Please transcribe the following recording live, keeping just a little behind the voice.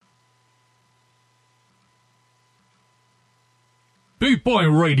Boot Boy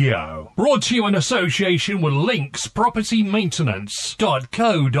Radio, brought to you in association with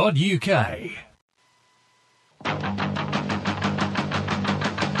linkspropertymaintenance.co.uk.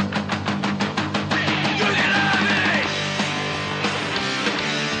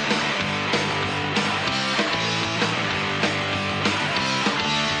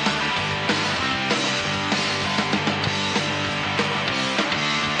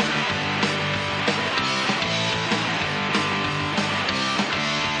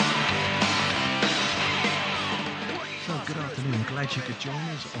 Glad you could join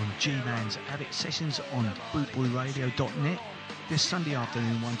us on G-Man's Avid Sessions on bootboyradio.net this Sunday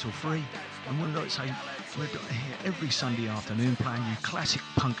afternoon 1 till 3, and we'd like to say we're here every Sunday afternoon playing you classic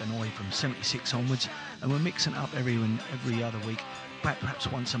punk and oi from 76 onwards, and we're mixing up every other week,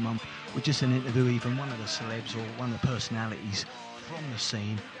 perhaps once a month, with just an interview, even one of the celebs or one of the personalities from the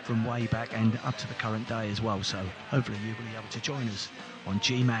scene from way back and up to the current day as well. So hopefully you'll be able to join us on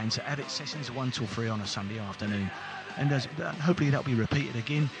G-Man's Avid Sessions 1 till 3 on a Sunday afternoon. And hopefully that'll be repeated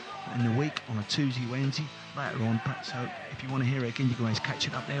again in the week on a Tuesday, Wednesday, later on. So if you want to hear it again, you can always catch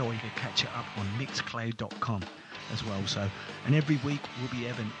it up there, or you can catch it up on mixcloud.com as well. So, and every week we'll be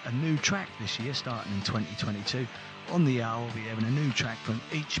having a new track this year, starting in 2022. On the hour, we'll be having a new track from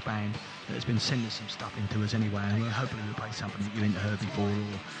each band that has been sending some stuff into us anyway, and hopefully we'll play something that you ain't heard before,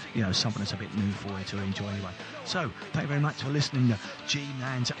 or something that's a bit new for you to enjoy anyway. So thank you very much for listening to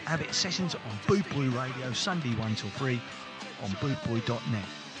G-Man's Avid Sessions on Boot Boy Radio, Sunday 1 till 3 on bootboy.net.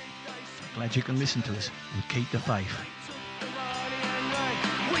 Glad you can listen to us and keep the faith.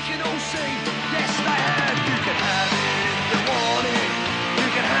 We can all see, yes they have. You can have it if you want it. You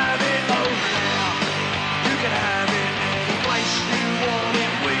can have it over now. You can have it any place you want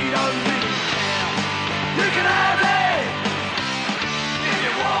it. We don't really care. You can have it if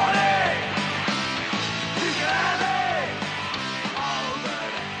you want it. You can have it over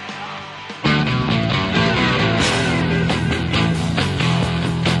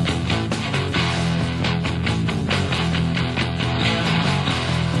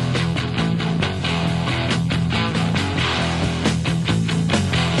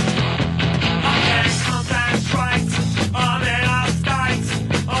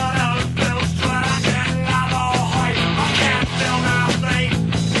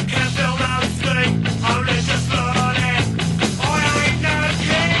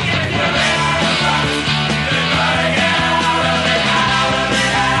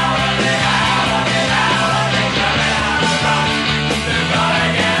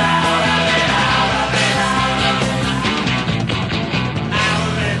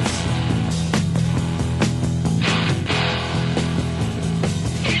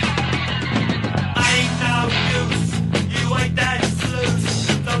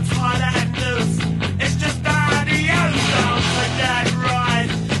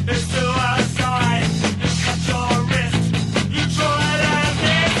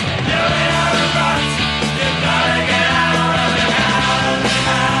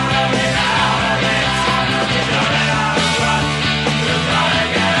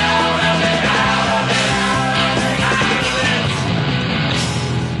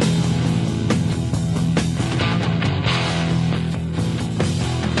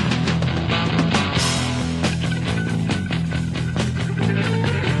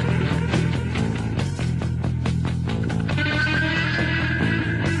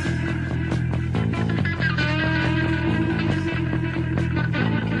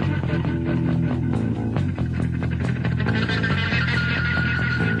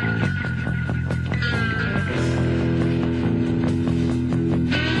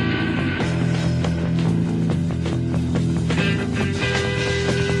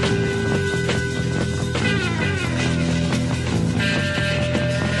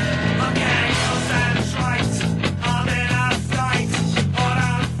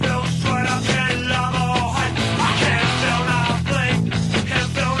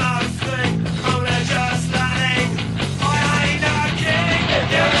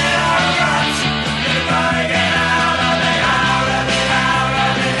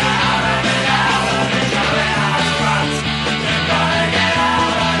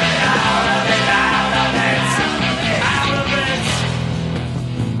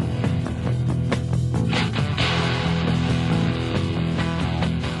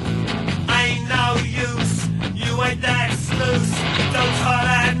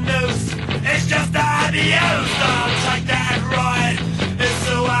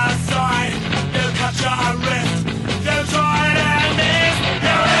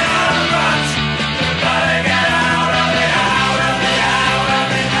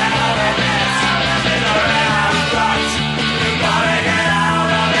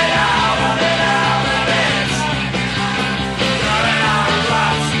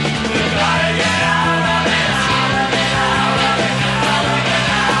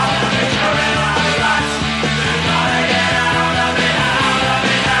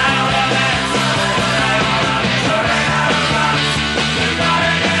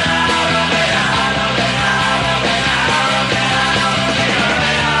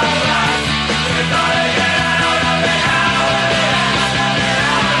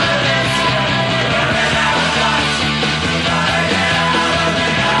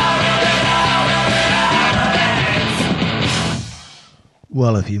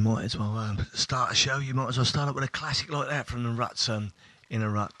well, if you might as well start a show, you might as well start up with a classic like that from the Ruts, In a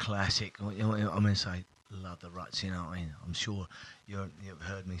Rut classic. You know what I mean? Say, love the Ruts, you know what I mean? I'm sure you've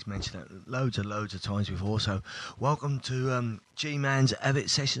heard me mention that loads of times before. So, welcome to G-Man's Avid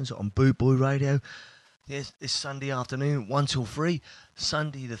Sessions on Boot Boy Radio. Yes, this Sunday afternoon, 1 till 3,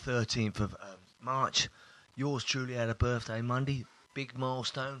 Sunday the 13th of March. Yours truly had a birthday Monday, big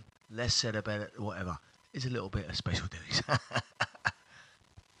milestone. Less said about it, whatever. It's a little bit of special duties.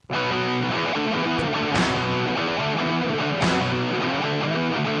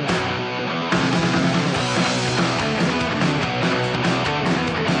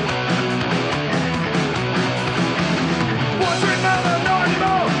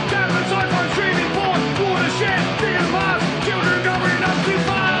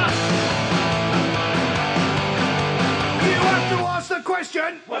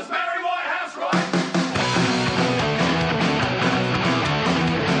 Question: was Mary Whitehouse right?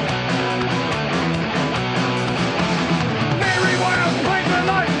 Mary Whitehouse played for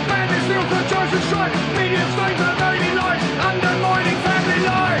life, banned is still for choice and strife, media stains her daily life, undermining family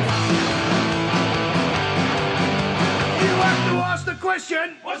life. You have to ask the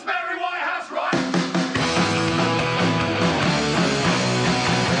question: was Mary Whitehouse right?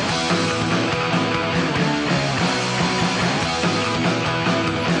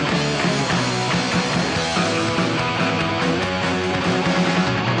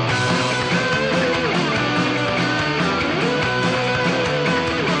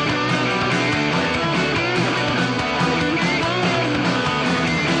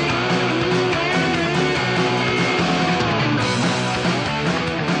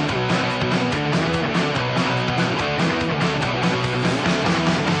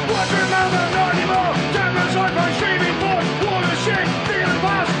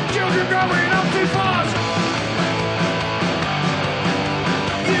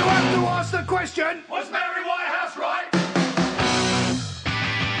 Question: was Mary Whitehouse right?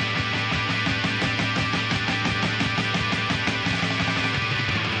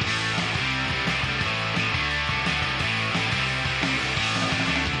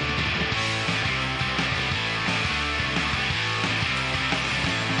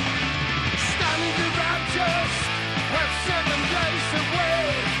 Standing around just with 7 days away,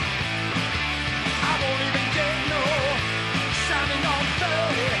 I won't even get no shining on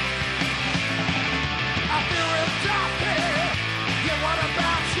day. I feel real tough.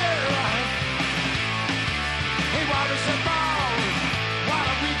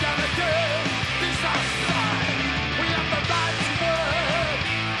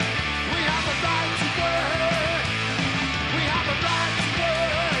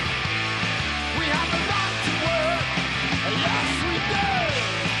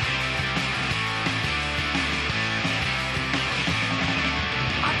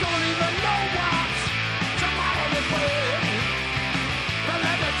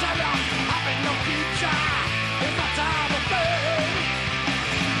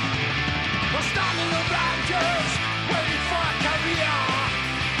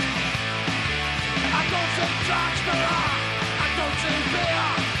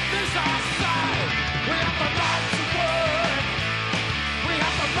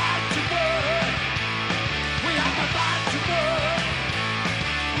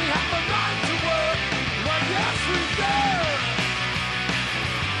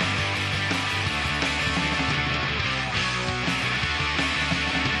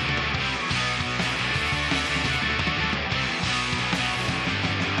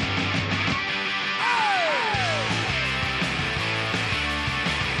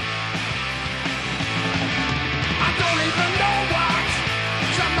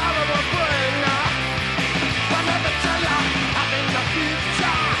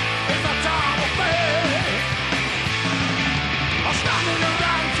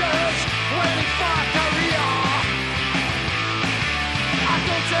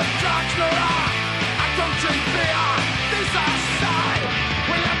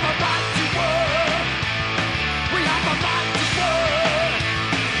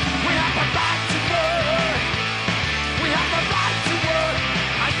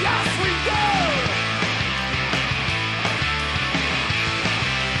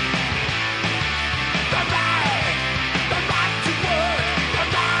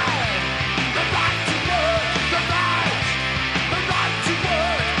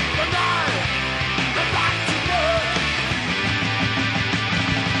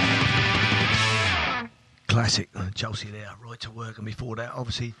 classic, Chelsea there, Right to Work, and before that,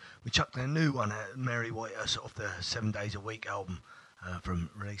 obviously, we chucked a new one out, Mary Whitehouse, off the 7 Days a Week album, from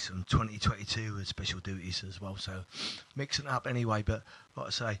release from 2022 with special duties as well. So mixing it up anyway. But like I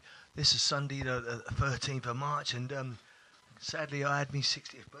say, this is Sunday the 13th of March, and sadly I had my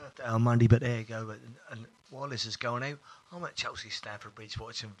 60th birthday on Monday. But there you go. And while this is going out, I'm at Chelsea Stamford Bridge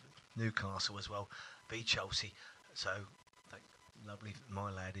watching Newcastle as well, beat Chelsea. So lovely,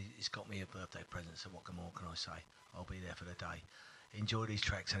 my lad, he's got me a birthday present, so what more can I say? I'll be there for the day. Enjoy these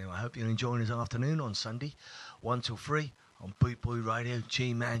tracks anyway. I hope you're enjoying this afternoon on Sunday, 1 till 3 on Boot Boy Radio,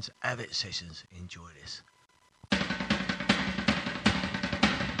 G-Man's Avid Sessions. Enjoy this.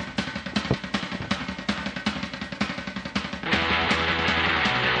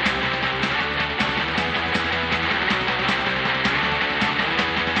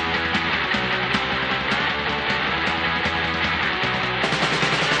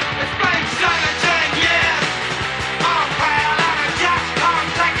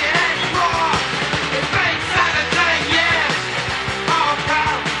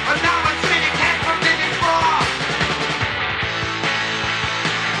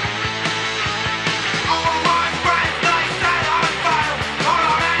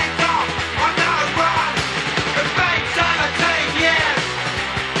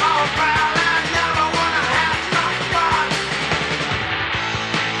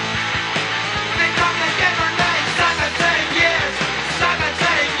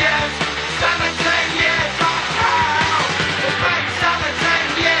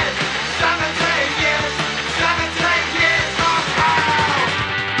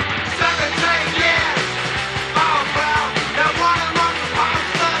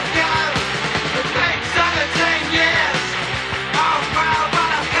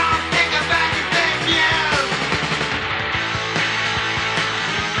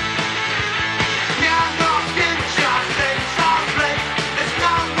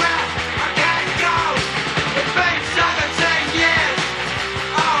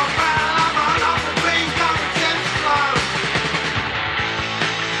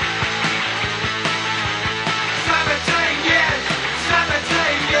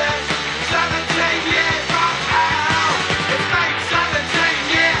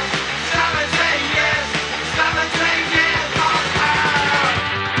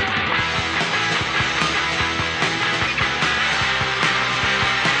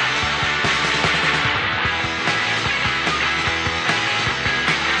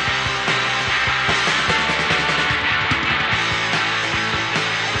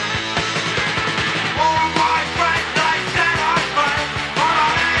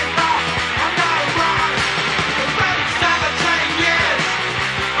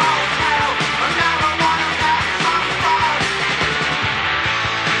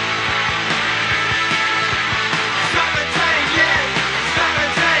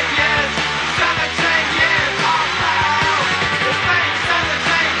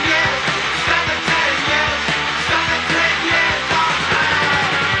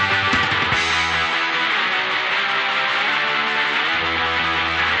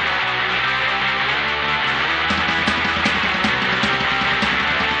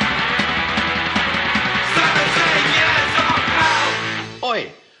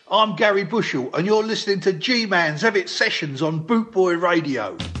 I'm Gary Bushell, and you're listening to G-Man's Avid Sessions on Boot Boy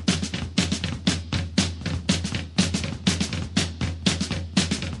Radio.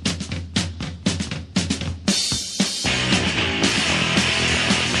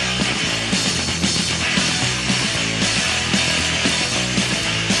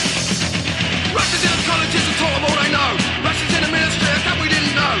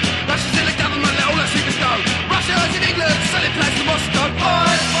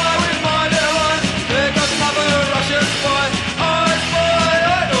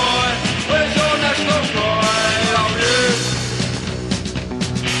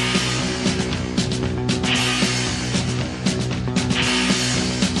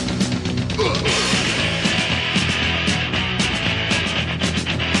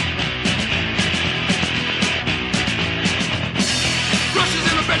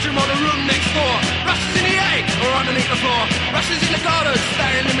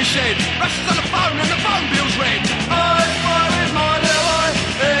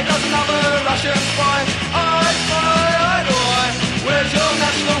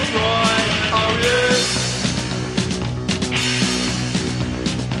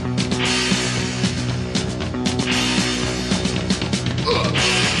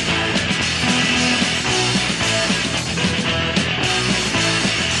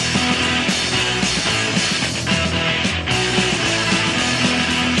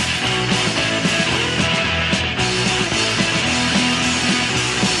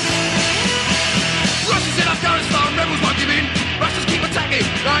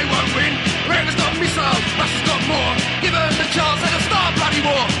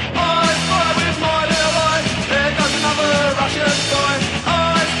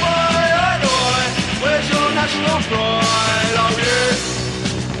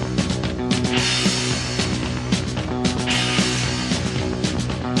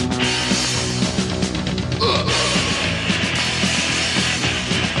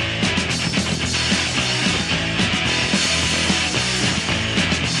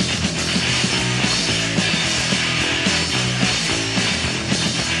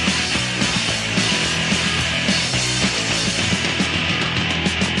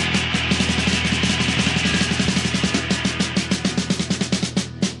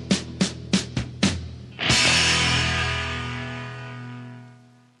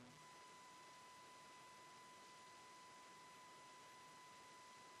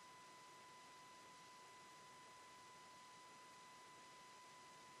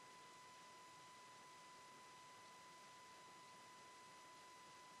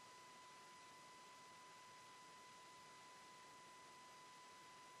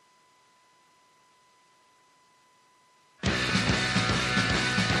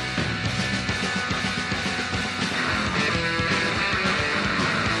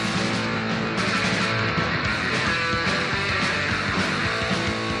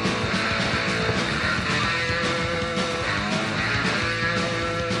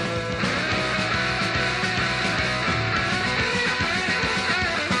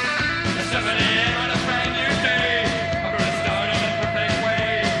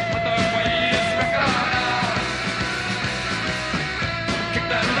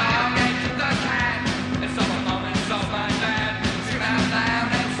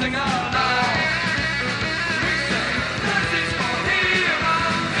 sing along. We say, this is for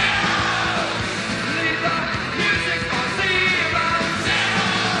heroes. Leave the music for zeros.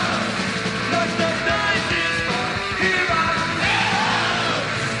 This is for heroes.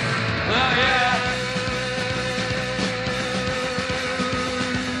 Oh yeah.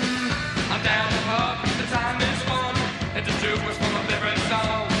 I'm down the pub, the time is fun. It's a jukebox for my favorite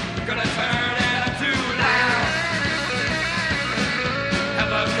song. Gonna turn it up too loud.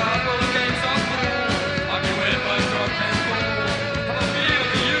 Have a couple of games of pool. Argue with a drunk and fool. Have a feel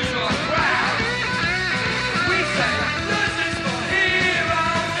the usual crowd. We say, this is for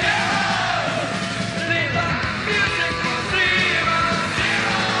heroes. Leave the music for zeros.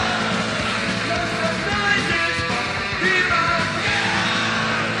 This is for heroes.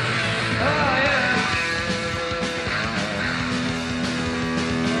 Oh yeah.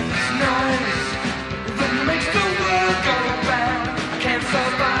 It's nice. It makes the world go round. I can't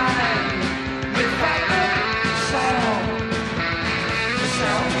survive without the sound. The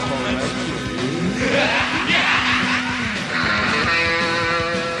sound of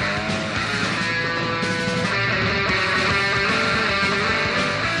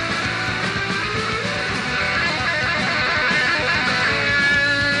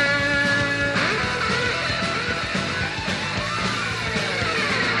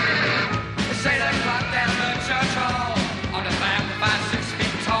They say they clock down the church hall on a map about 6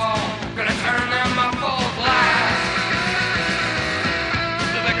 feet tall. Gonna turn them up full blast.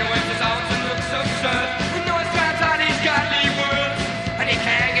 The vicar waves his arms and looks absurd. The noise drowns out his godly words, and he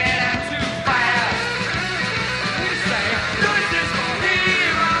can't get out too fast. We say, this is for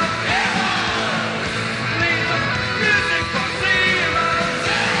heroes. Leave the music for zeros.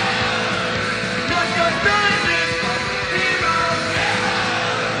 This is for heroes.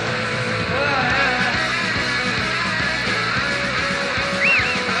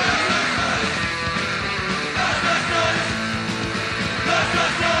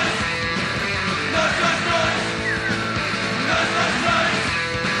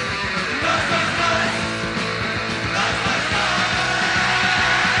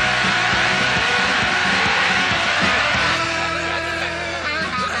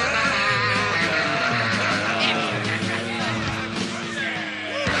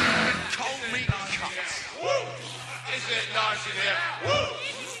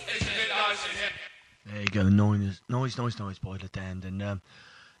 There you go, noise by The Damned, and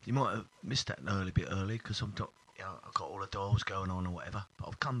you might have missed that a bit early because I've got all the dials going on or whatever. But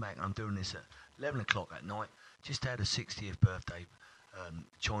I've come back and I'm doing this at 11 o'clock at night. Just had a 60th birthday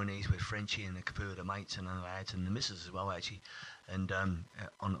Chinese with Frenchie and a few of the mates and the lads and the missus as well actually, and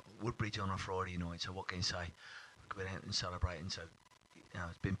on Woodbridge on a Friday night. So what can you say? We've been out and celebrating. So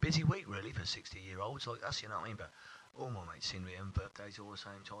it's been a busy week really for 60-year-olds like us, you know what I mean? But all my mates seem to be having birthdays all the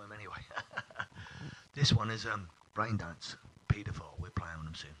same time anyway. This one is Brain Dance, Pedophile. We're playing on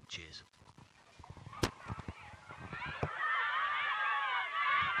them soon. Cheers.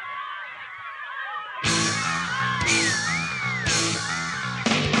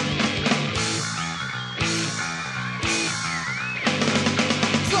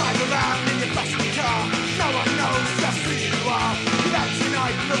 Drive around in your plastic car. No one knows just who you are. You're out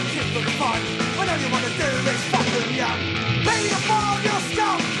tonight looking for fun, when all you want to do is fucking young. Pedophile, you're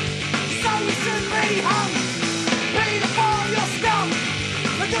scum. So you should be hung. Pedophile, you're scum.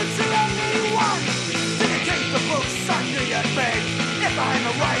 The good to anyone. Do you keep the books under your bed? If I am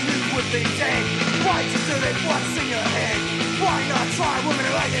away, you would be dead. Why to do it? What's in your head? Why not try a woman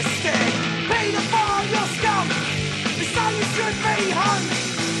who ain't you scared? Pedophile, you're scum. So you should be hung.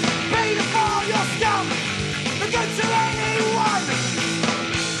 Pedophile, you're scum. The good to anyone.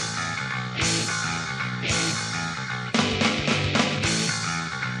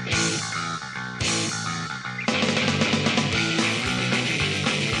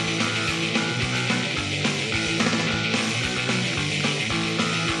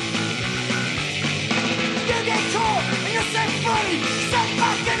 You get caught and you're set free. Sent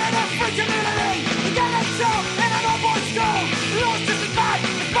back into the free community. You get a job in an old boys' school. Laws just as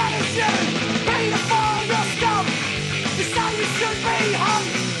bad as you. Pedophile, you're scum. You say you should be hung.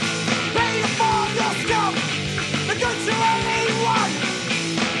 Pedophile, you're scum. The good to anyone.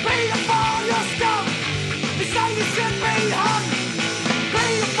 Pedophile, you're scum. You say you should be hung.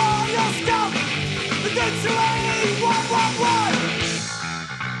 Pedophile, you're scum. The good to anyone.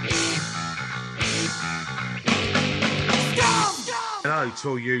 Scum! Hello to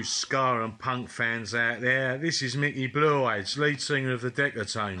all you ska and punk fans out there. This is Mickey Blue Eyes, lead singer of the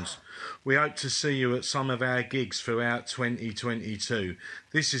Decatones. We hope to see you at some of our gigs throughout 2022.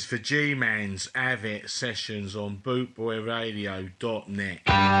 This is for G-Man's Avit Sessions on bootboyradio.net.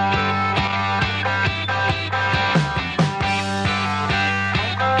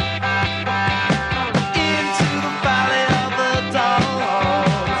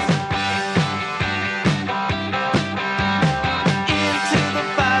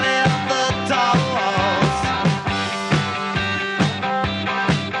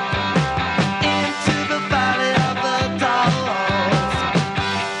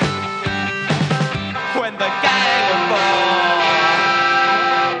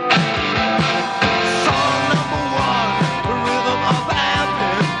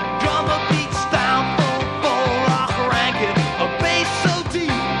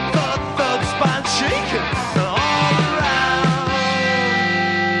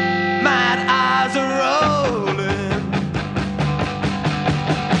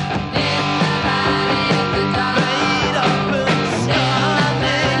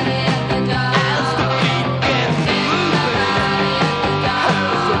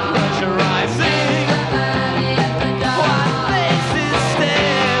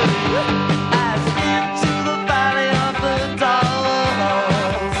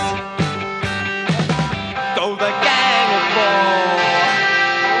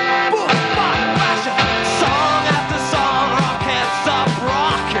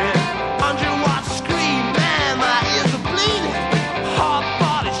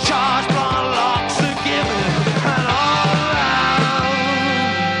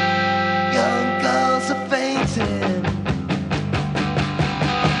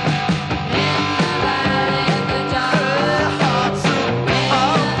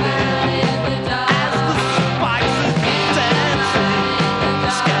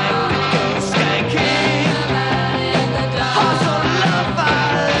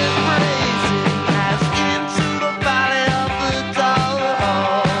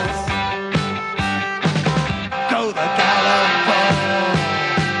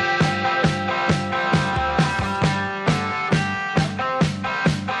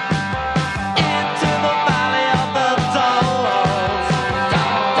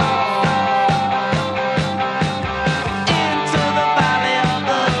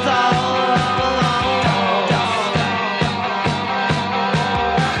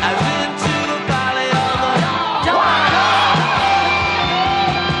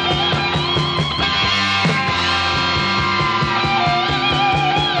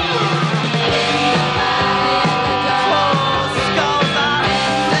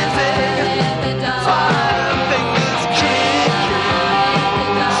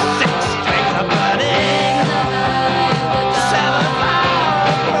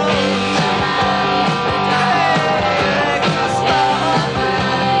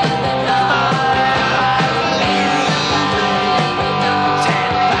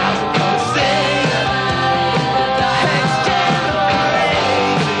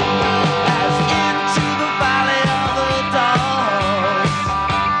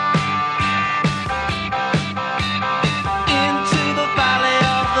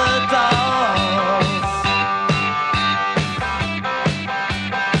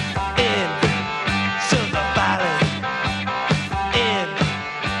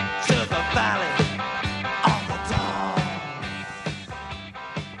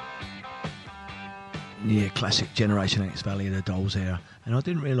 Generation X, Valley of the Dolls era, and I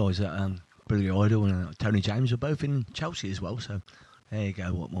didn't realise that Billy Idol and Tony James were both in Chelsea as well, so there you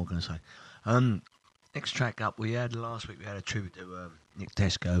go, what more can I say. Next track up, last week we had a tribute to Nick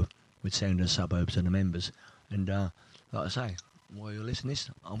Tesco with Sound of the Suburbs and the Members, and like I say, while you're listening to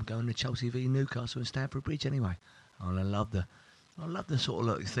this, I'm going to Chelsea v Newcastle and Stamford Bridge anyway, and I love the sort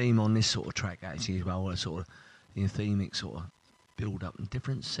of theme on this sort of track actually as well, sort of the themic sort of build up and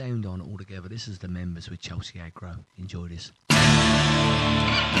different sound on it all together. This is the Members with Chelsea Aggro. Enjoy this. I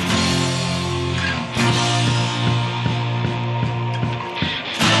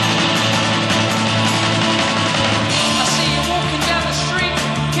see you walking down the street,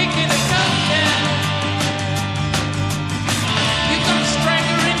 kicking a gun down. You got a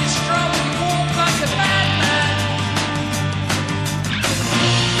stranger in your stroll, you walk like a madman.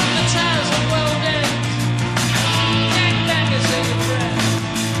 The towers are well down. Gangbangers are your friends.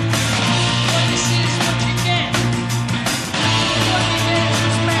 What you see is what you get. What you get.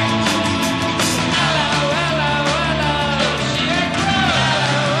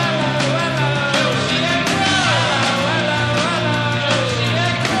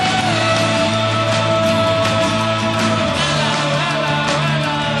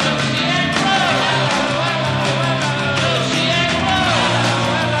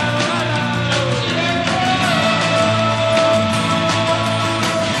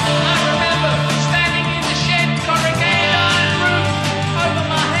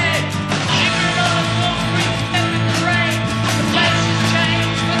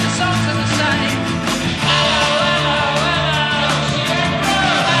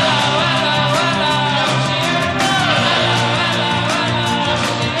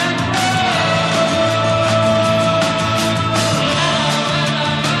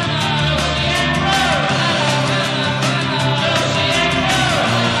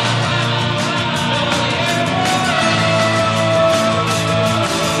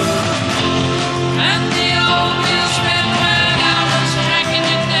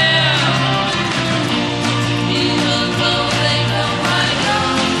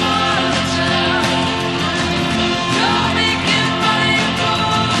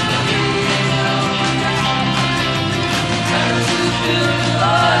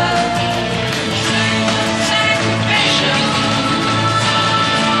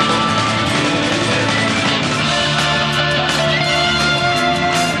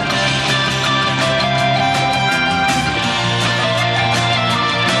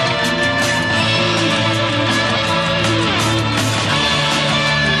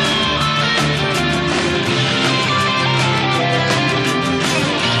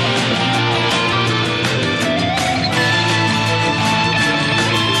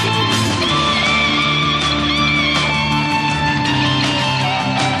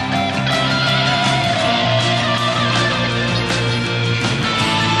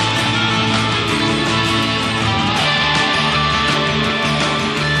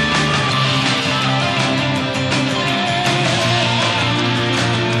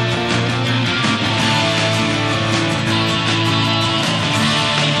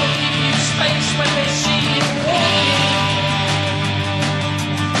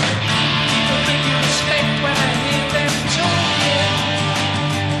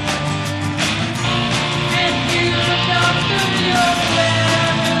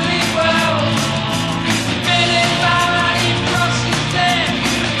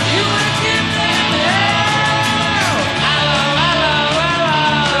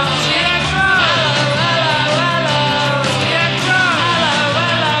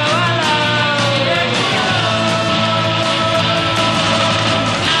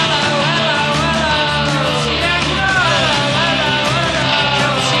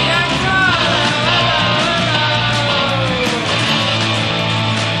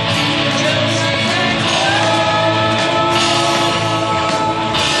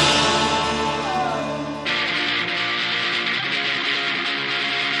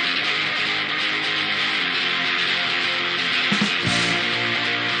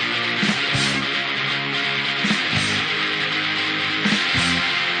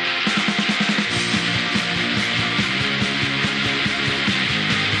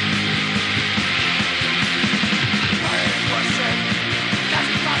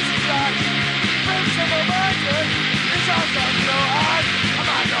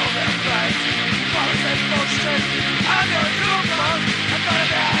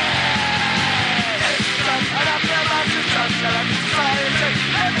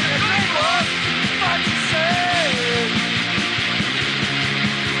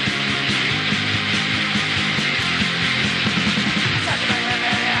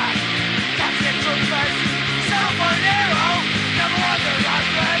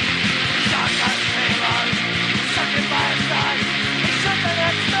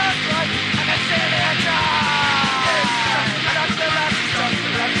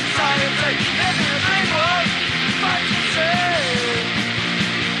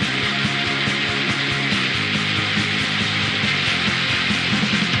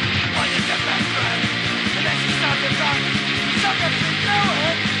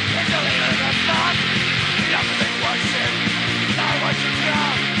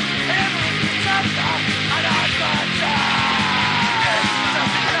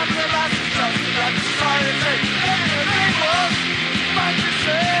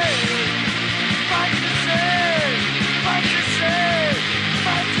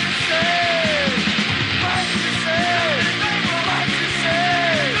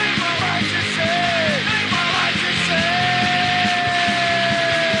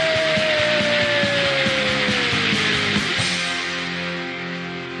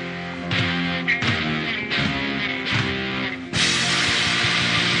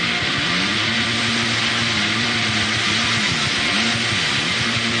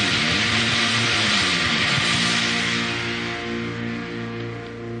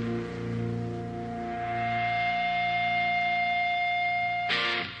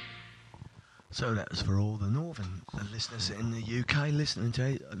 So that was for all the northern listeners in the UK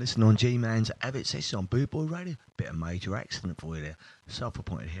listening on G-Man's Avid Sessions on Boot Boy Radio. Bit of Major Accident for you there.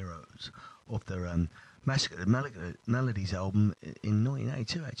 Self-appointed heroes of their Massacre the Melodies album in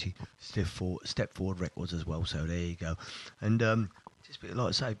 1982 actually. Step Forward Records as well. So there you go. And just like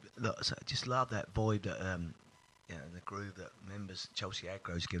I say, just love that vibe that the groove that members Chelsea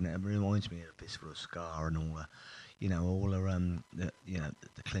Agro's giving it. It reminds me of the Fistful of Scar and all that. All around the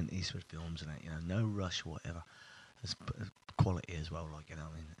Clint Eastwood films and that, no rush or whatever. There's quality as well, a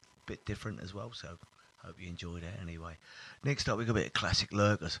bit different as well, so hope you enjoyed that anyway. Next up, we've got a bit of classic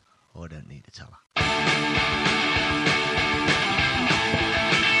lurkers. I don't need to tell her.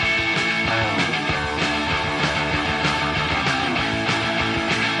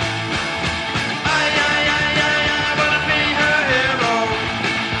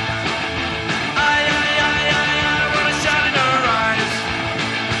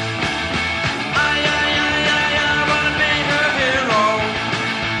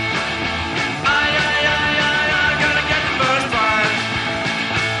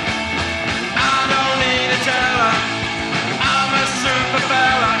 I'm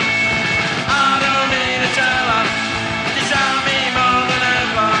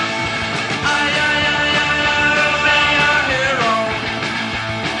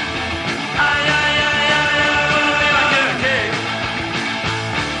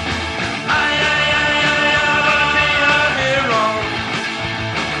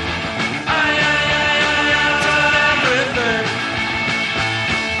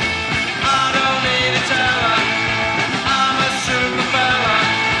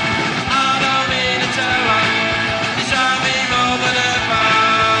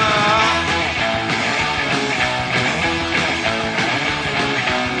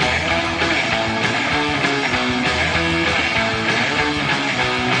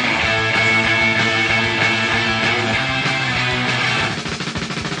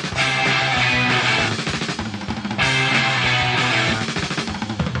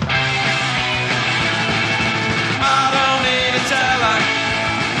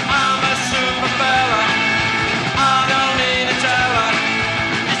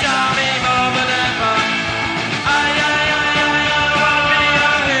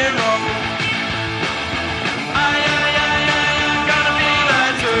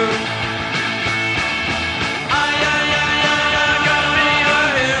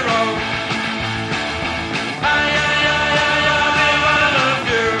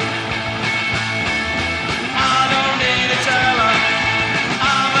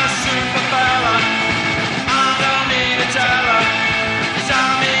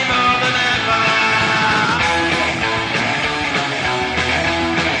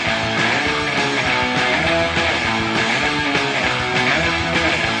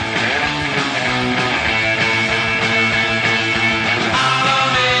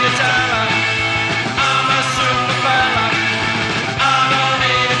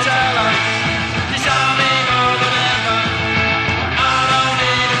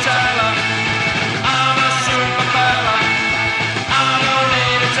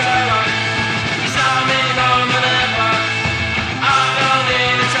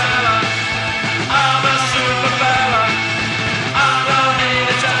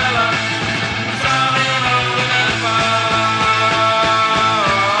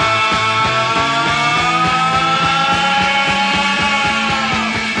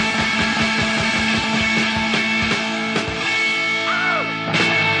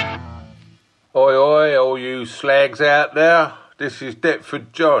slags out there. This is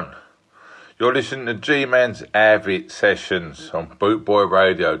Deptford John. You're listening to G-Man's Avid Sessions on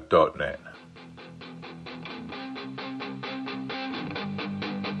bootboyradio.net.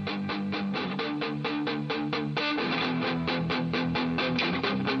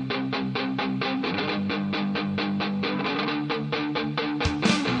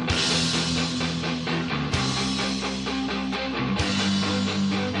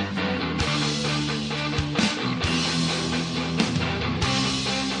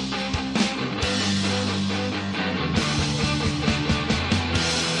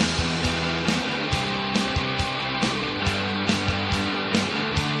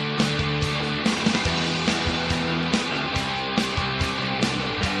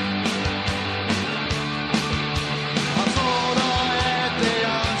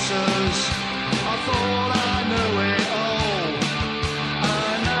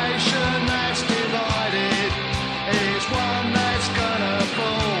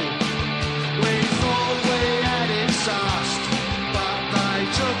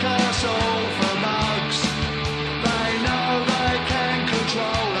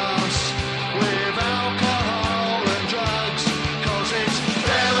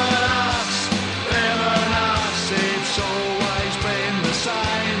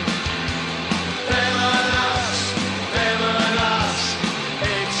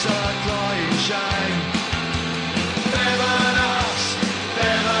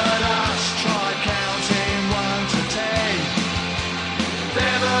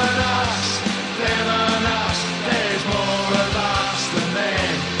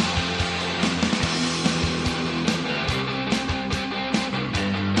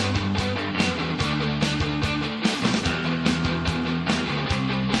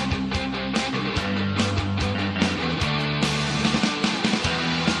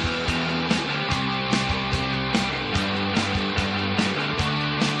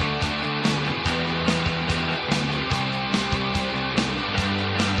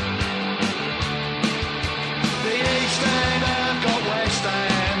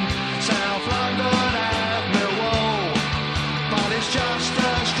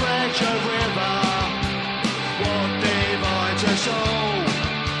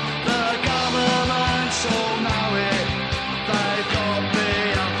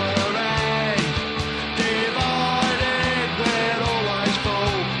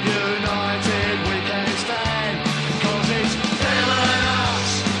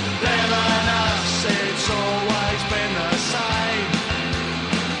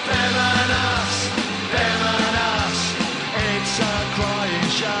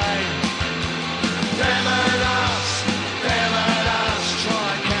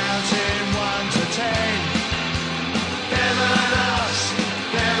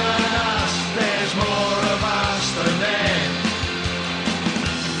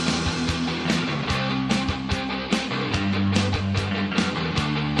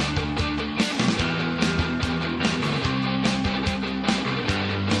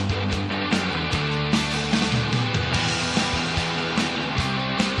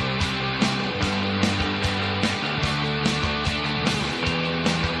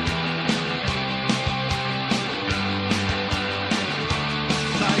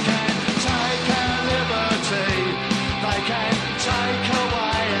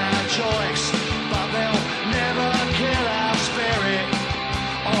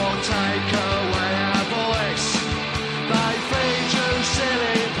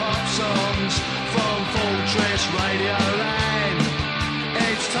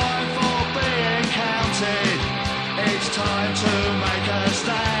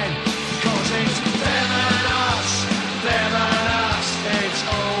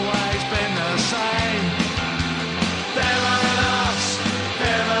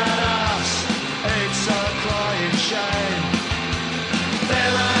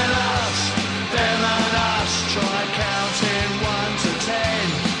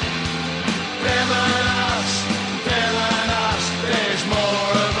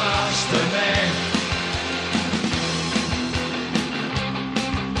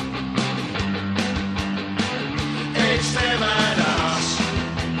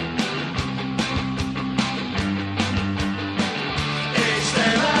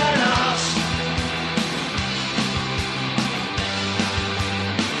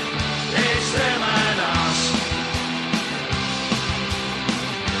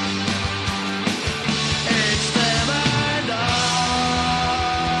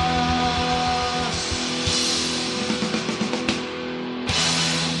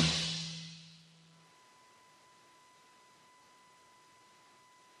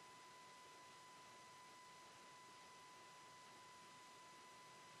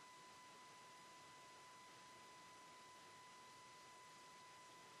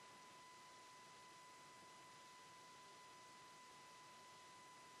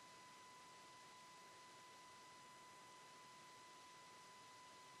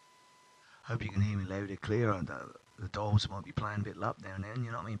 Hope you can hear me loud and clear. The Dolls might be playing a bit up now and then,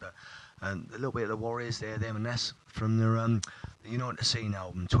 you know what I mean? But a little bit of the Warriors there, them and that's from their the United Scene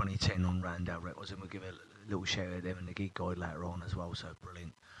album 2010 on Randall Records, and we'll give a little shout out to them and the gig guide later on as well, so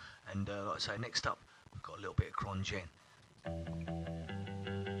brilliant. And like I say, next up, we've got a little bit of Cron Gen.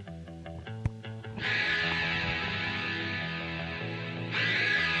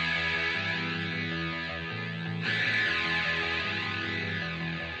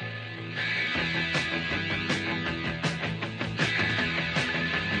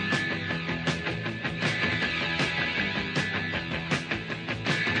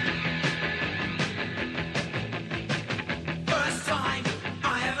 First time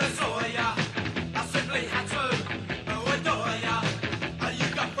I ever saw ya, I simply had to adore ya.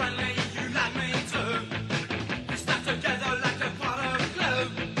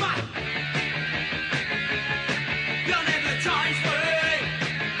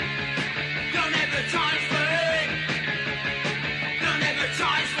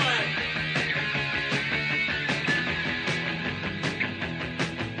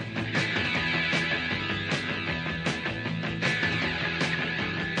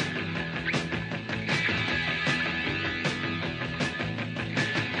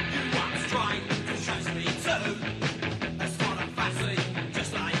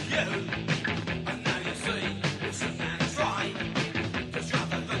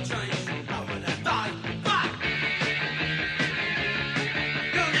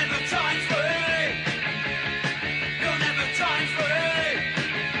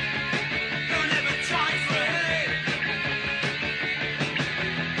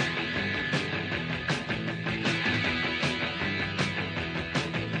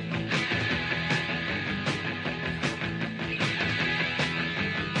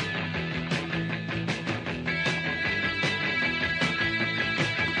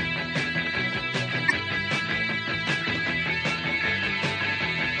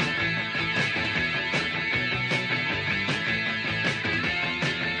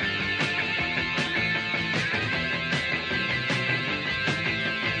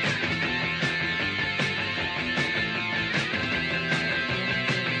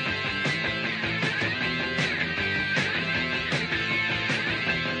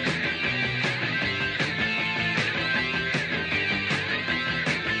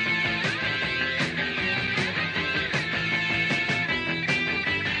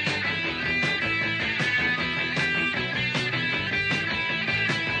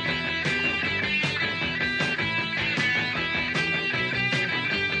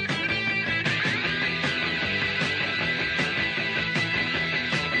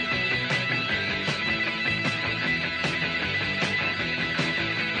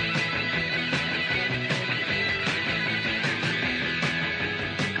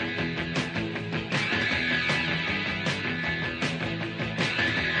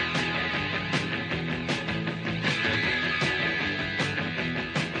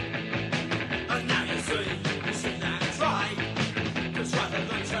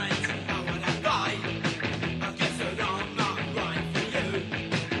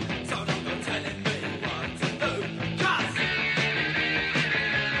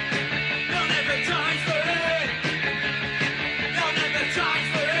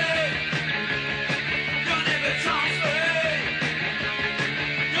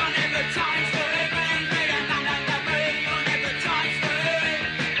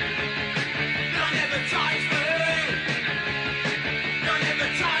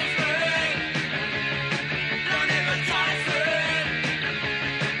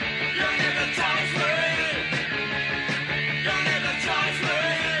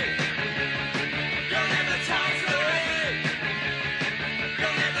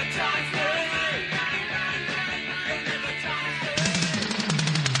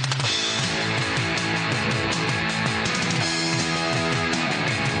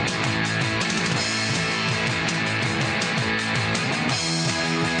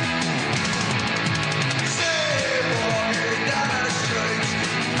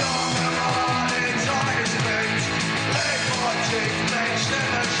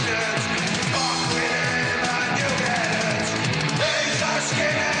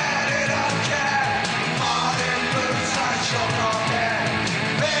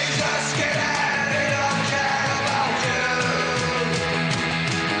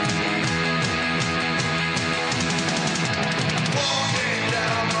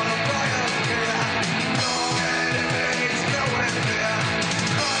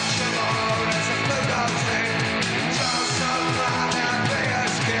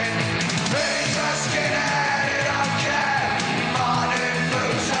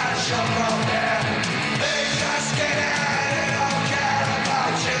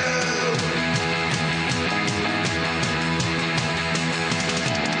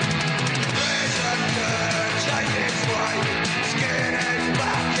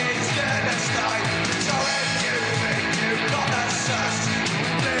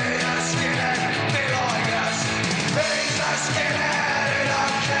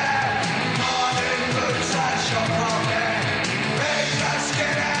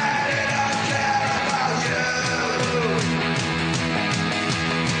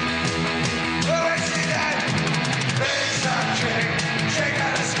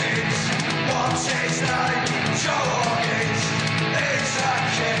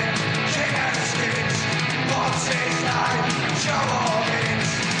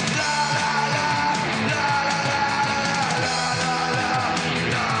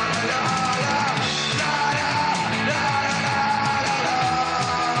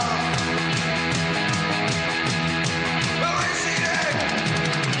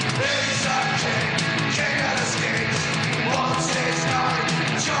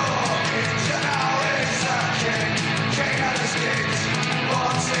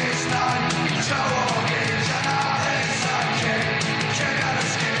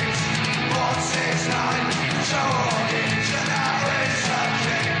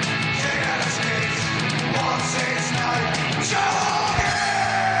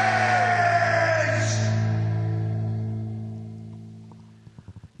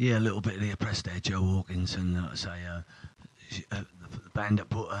 Yeah, a little bit of the oppressed there, Joe Hawkins, and the band that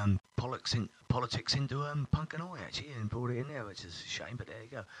put politics into punk and oi, actually, and brought it in there, which is a shame, but there you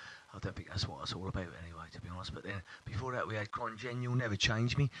go. I don't think that's what it's all about anyway, to be honest. But then before that we had Congen, You'll Never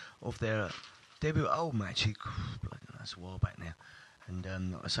Change Me, off their debut album, actually. That's a while back now.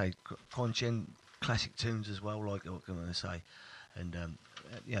 And like I say, Congen, classic tunes as well, like what can I say. And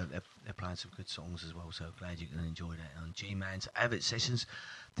yeah, they're playing some good songs as well, so glad you can enjoy that on G-Man's Avid Sessions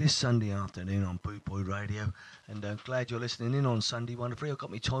this Sunday afternoon on Boot Boy Radio. And glad you're listening in on Sunday 1 to 3. I've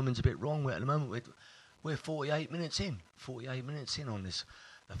got my timings a bit wrong. At the moment we're 48 minutes in on this,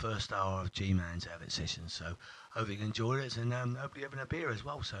 the first hour of G-Man's Avid Sessions. So hope you can enjoy it, and hope you're having a beer as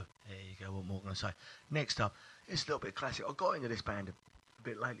well. So there you go, what more can I say? Next up, it's a little bit classic. I got into this band a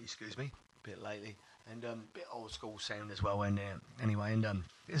bit lately, and a bit old school sound as well. And anyway, and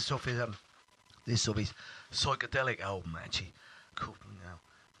this is off his psychedelic album, actually. Cool.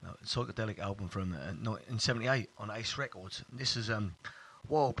 No, psychedelic album from in '78 on Ace Records. This is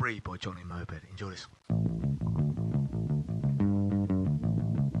Wild Breed by Johnny Moped. Enjoy this.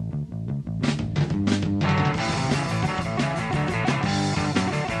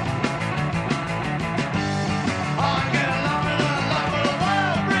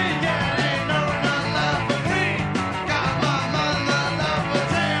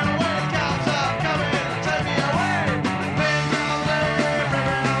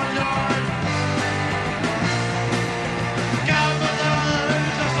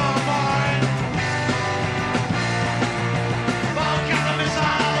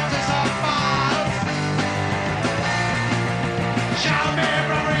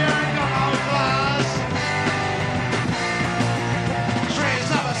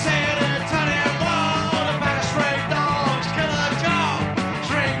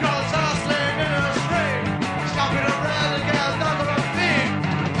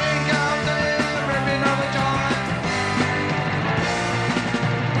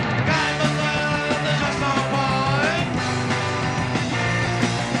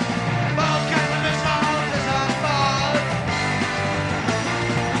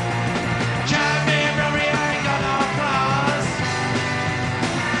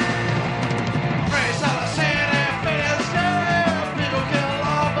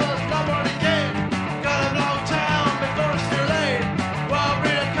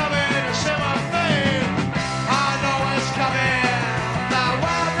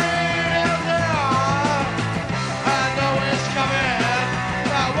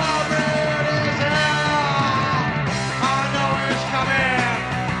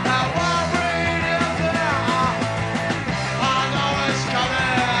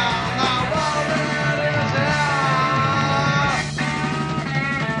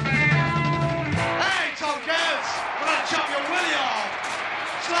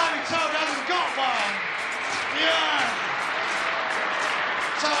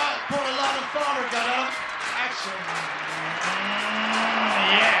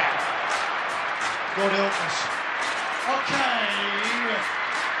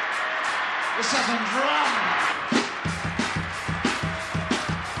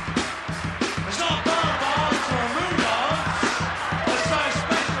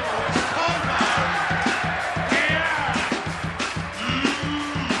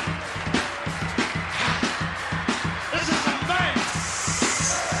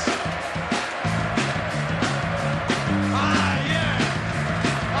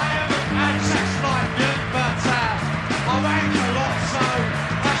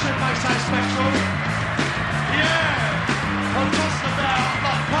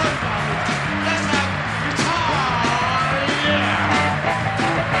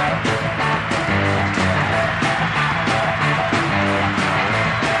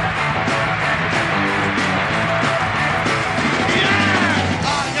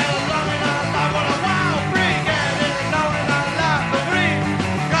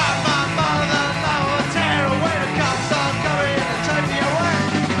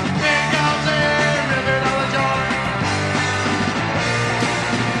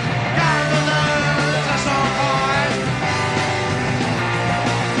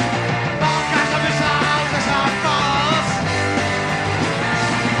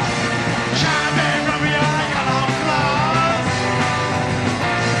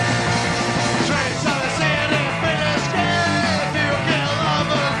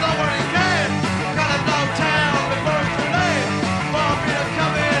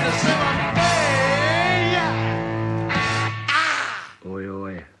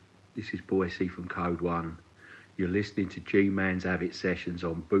 From Code 1. You're listening to G-Man's Avid Sessions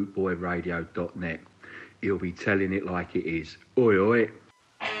on bootboyradio.net. He'll be telling it like it is. Oi, oi.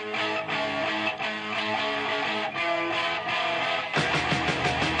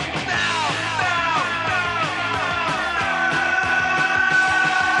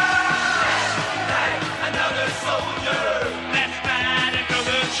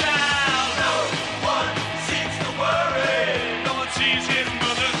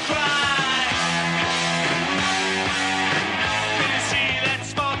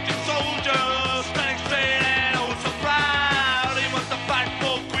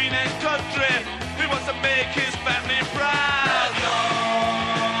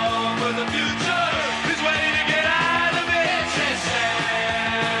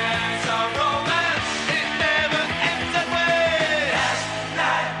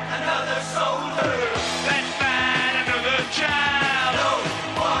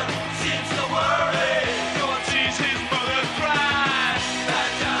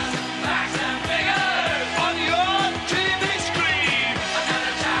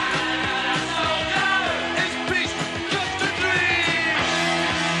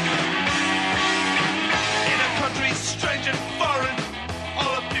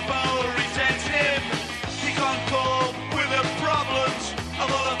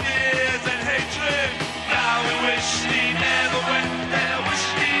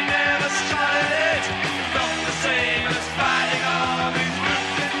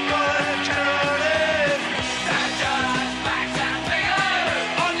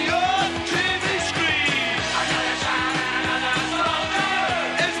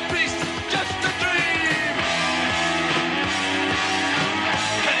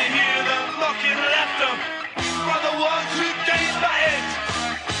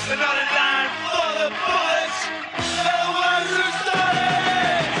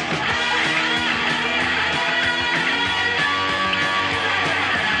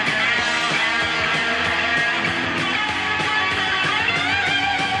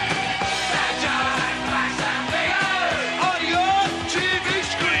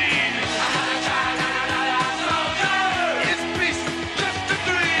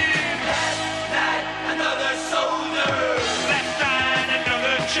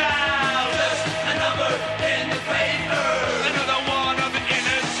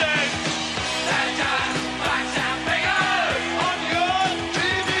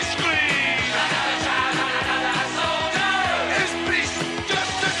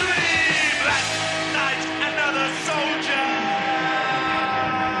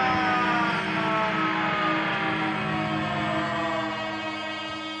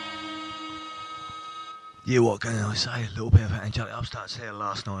 Yeah, what can I say? A little bit of Angelic Upstarts here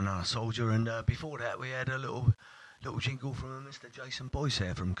last night, Another Soldier, and before that we had a little jingle from Mr. Jason Boyce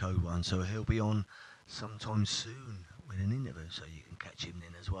here from Code One, so he'll be on sometime soon with an interview, so you can catch him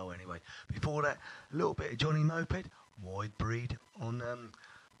then as well. Anyway, before that, a little bit of Johnny Moped, Wide Breed on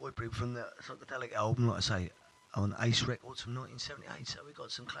Wide Breed from the Psychedelic album, like I say, on Ace Records from 1978. So we got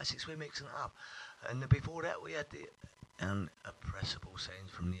some classics we're mixing it up, and before that we had the Unoppressible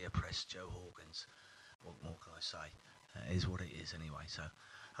Scenes from the Oppressed Joe Hawkins. What more can I say? That is what it is anyway. So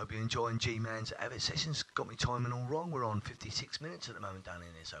hope you're enjoying G-Man's Avid Sessions. Got me timing all wrong. We're on 56 minutes at the moment down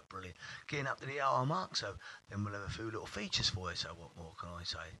in here, so brilliant. Getting up to the hour mark, so then we'll have a few little features for you. So what more can I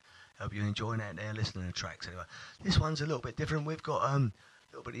say? Hope you're enjoying out there, listening to tracks anyway. This one's a little bit different. We've got a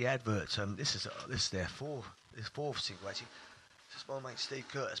little bit of the adverts. This is their fourth single actually. This is my mate Steve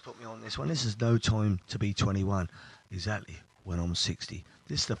Curtis put me on this one. This is No Time to Be 21. Exactly when I'm 60.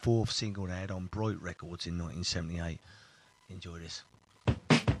 This is the fourth single they had on Bright Records in 1978. Enjoy this.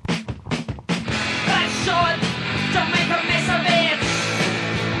 That's short, don't make a mess of it.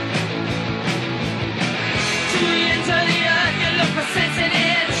 Too into the earth, you look for sense in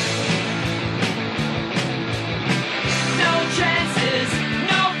it. No chances,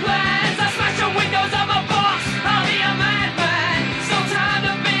 no plans. I smash the windows of a box. I'll be a madman. It's no time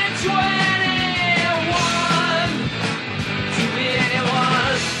to be 21. To be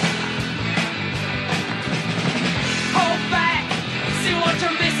anyone. Hold back, see what you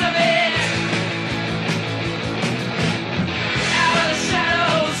miss of it.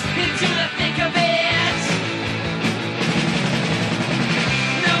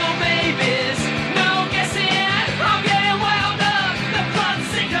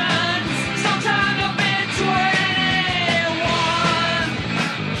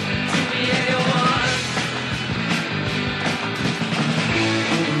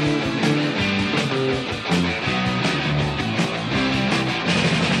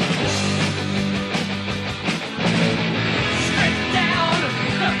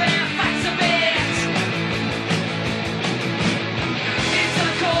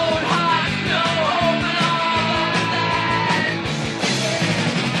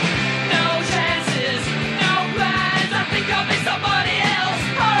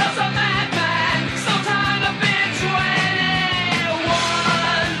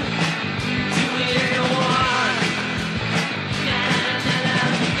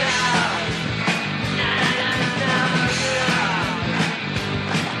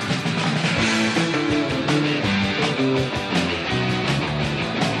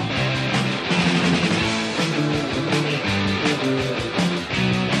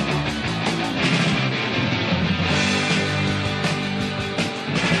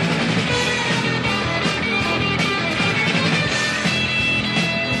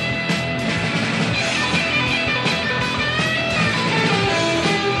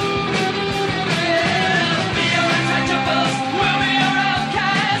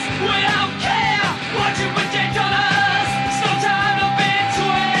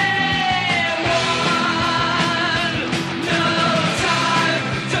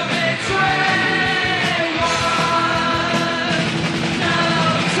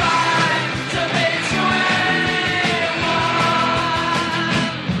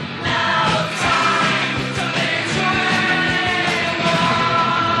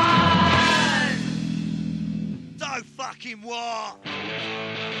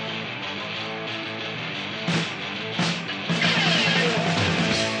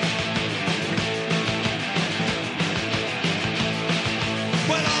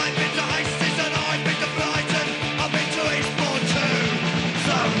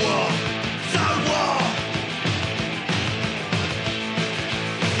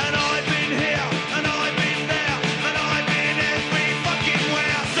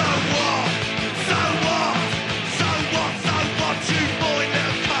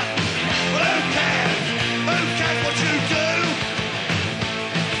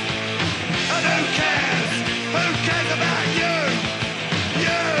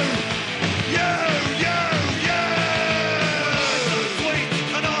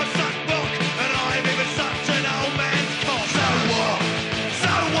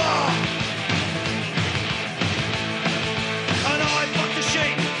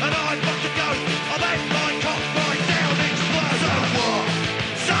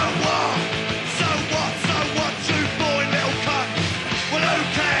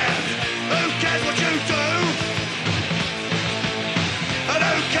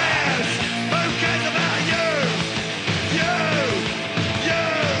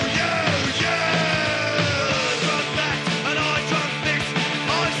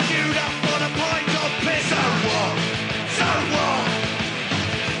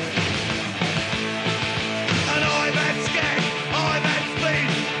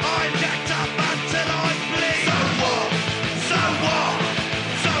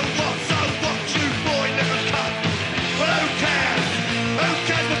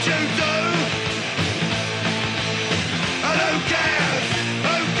 what you do. And who cares?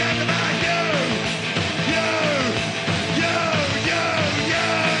 Who cares about you? You, you, you, you.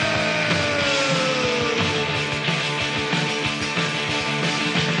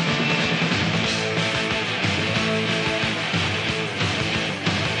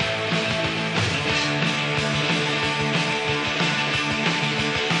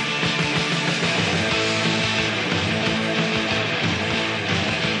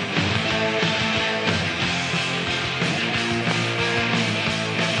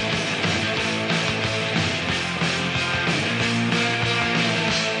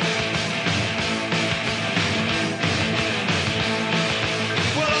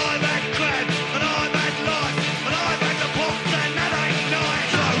 Well, I've had crap, and I've had life, and I've had the pots, and that ain't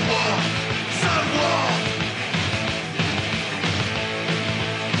nice. So what? So what?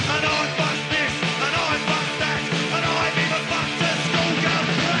 And I fucked this, and I fucked that, and I've even fucked a schoolgirl.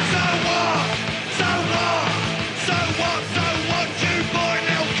 So what? So what? So what? So what? You boy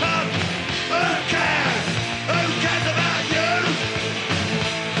now come. Who cares? Who cares about you?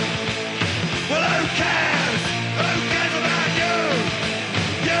 Well, who cares? Who cares about you?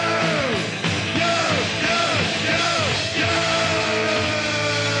 You, you, you.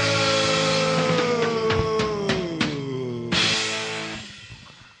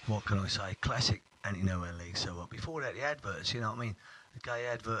 What can I say? Classic Anti-Nowhere League. So before that, the adverts, you know what I mean? The gay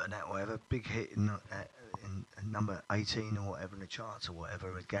advert and that, whatever, big hit in number 18 or whatever in the charts or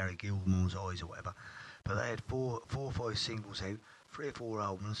whatever, with Gary Gilmore's Eyes or whatever. But they had four or five singles out, 3 or 4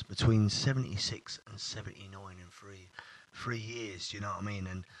 albums between 76 and 79 in three years, you know what I mean?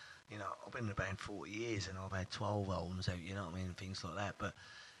 And, you know, I've been in the band 40 years and I've had 12 albums out, you know what I mean, and things like that. But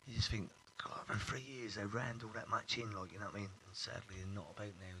you just think, God, in 3 years they rammed all that much in, like, you know what I mean? And sadly, they're not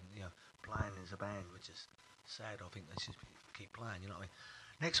about now, you know, playing as a band, which is sad. I think they should keep playing, you know what I mean?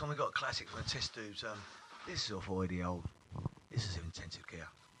 Next one, we got a classic from the Test Tubes. This is off Already Old. This is Intensive Gear.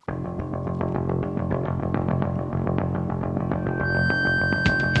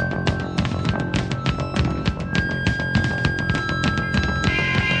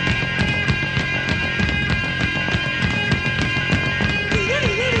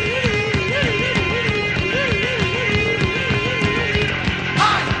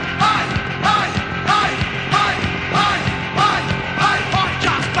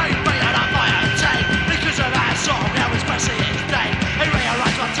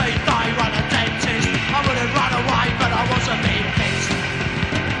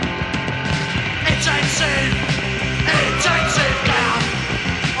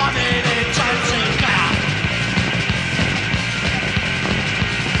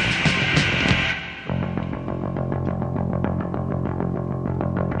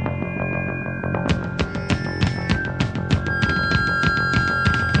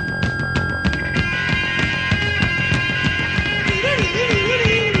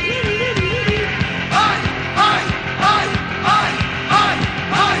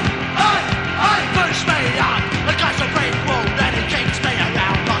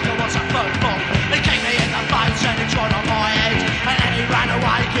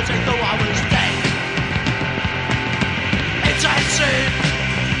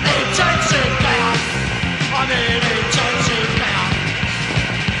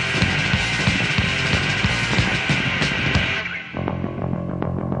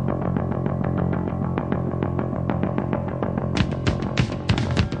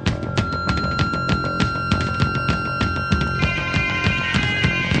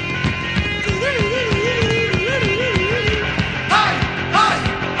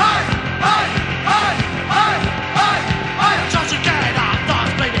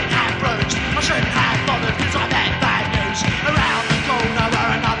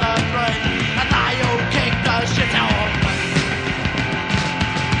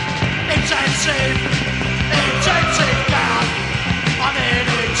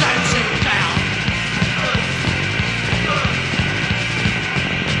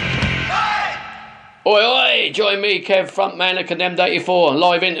 Oi, oi! Join me, Kev, frontman of Condemned 84,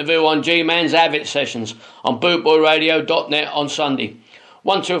 live interview on G-Man's Avid Sessions on bootboyradio.net on Sunday.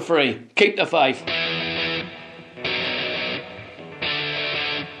 1, 2, 3. Keep the faith.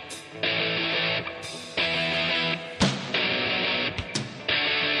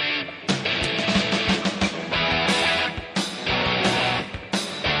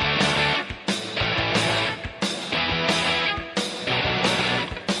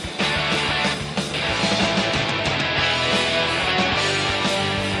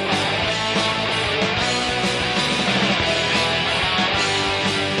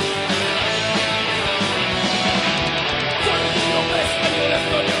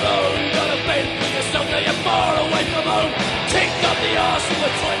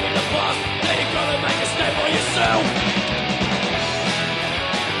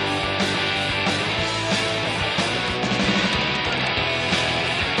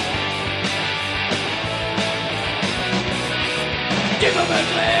 them a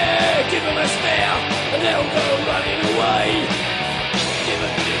glare, give them a stare, and they'll go running away. Give them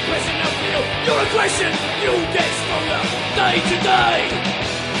the impression of feel your aggression, you'll get stronger day to day.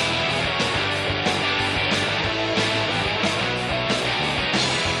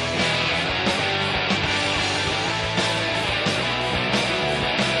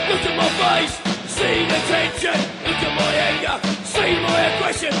 Look at my face, see the tension. Look at my anger, see my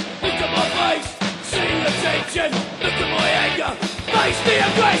aggression. Look at my face, see the tension. Look at my anger, face the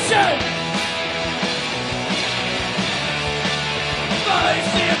aggression. Face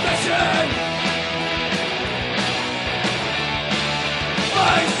the aggression.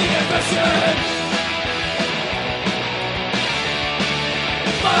 Face the aggression.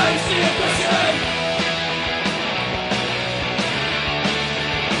 Face the aggression.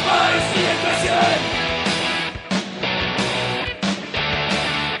 Face the aggression.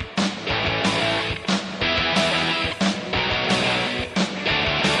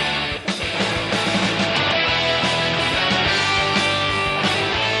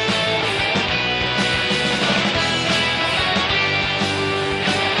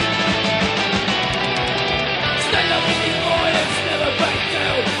 Stand up in defiance, never back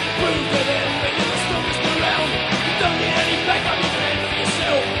down. Prove to them that you're the strongest around. You don't need any backup, you can handle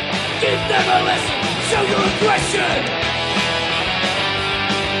yourself. Give them a lesson, show your aggression.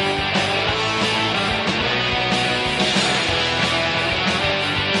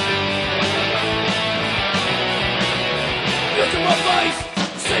 Look at my face,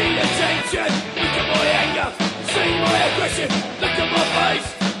 see the tension. Look at my anger, see my aggression. Look at my face,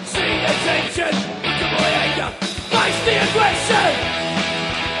 see the tension. Look at my anger, face the aggression.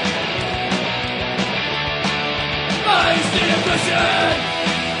 Face the aggression.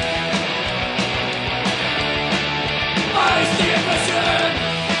 Face the aggression.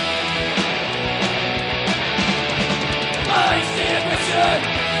 Face the aggression.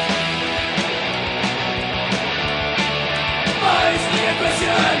 Face the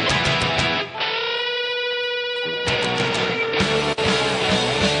aggression.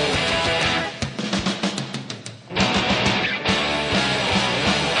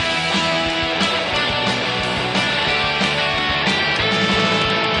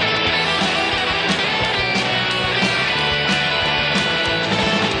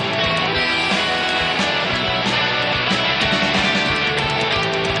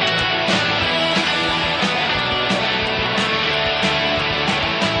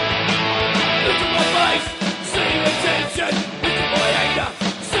 Look at my face, see the tension. Look at my anger,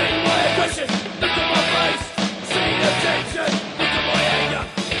 see my aggression. Look at my face, see the tension. Look at my anger,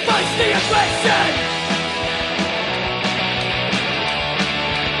 face the aggression.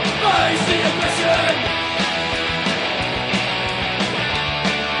 Face the aggression.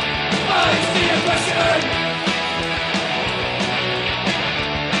 Face the aggression.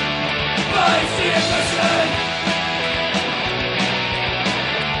 Face the aggression.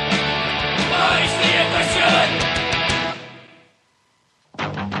 Face the aggression.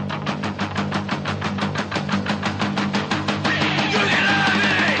 You can have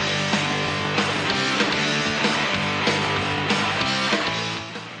it.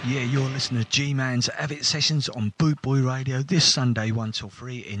 Yeah, you're listening to G-Man's Avid Sessions on Boot Boy Radio this Sunday 1 till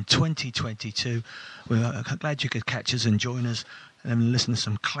 3 in 2022. We're glad you could catch us and join us and listen to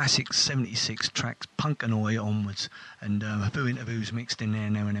some classic 76 tracks, punk and oi onwards, and a few interviews mixed in there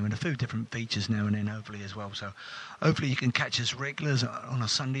now and then, and a few different features now and then, hopefully, as well. So hopefully you can catch us regulars on a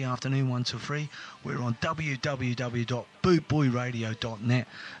Sunday afternoon 1 till 3. We're on www.bootboyradio.net.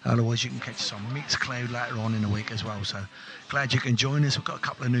 Otherwise you can catch us on Mixcloud later on in the week as well. So glad you can join us. We've got a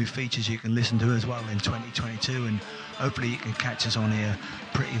couple of new features you can listen to as well in 2022, and hopefully you can catch us on here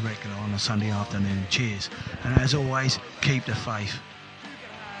pretty regular on a Sunday afternoon. Cheers. And as always, keep the faith.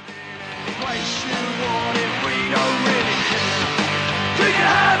 Place you want it, we don't really care. You can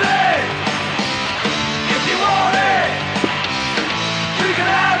have it if you want it. You can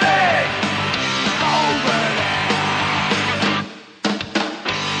have it over there.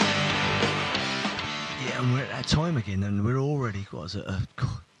 Yeah, and we're at that time again, and we're already,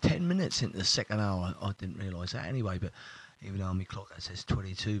 10 minutes into the second hour. I didn't realise that anyway, but even though on my clock that says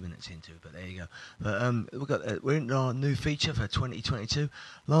 22 minutes into it, but there you go. But we're in our new feature for 2022.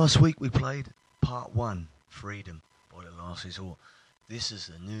 Last week we played Part 1, Freedom, by The Last Resort. This is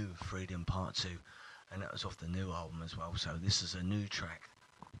the new Freedom Part 2, and that was off the new album as well. So this is a new track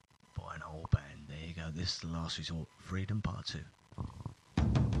by an old band. There you go. This is The Last Resort, Freedom Part 2.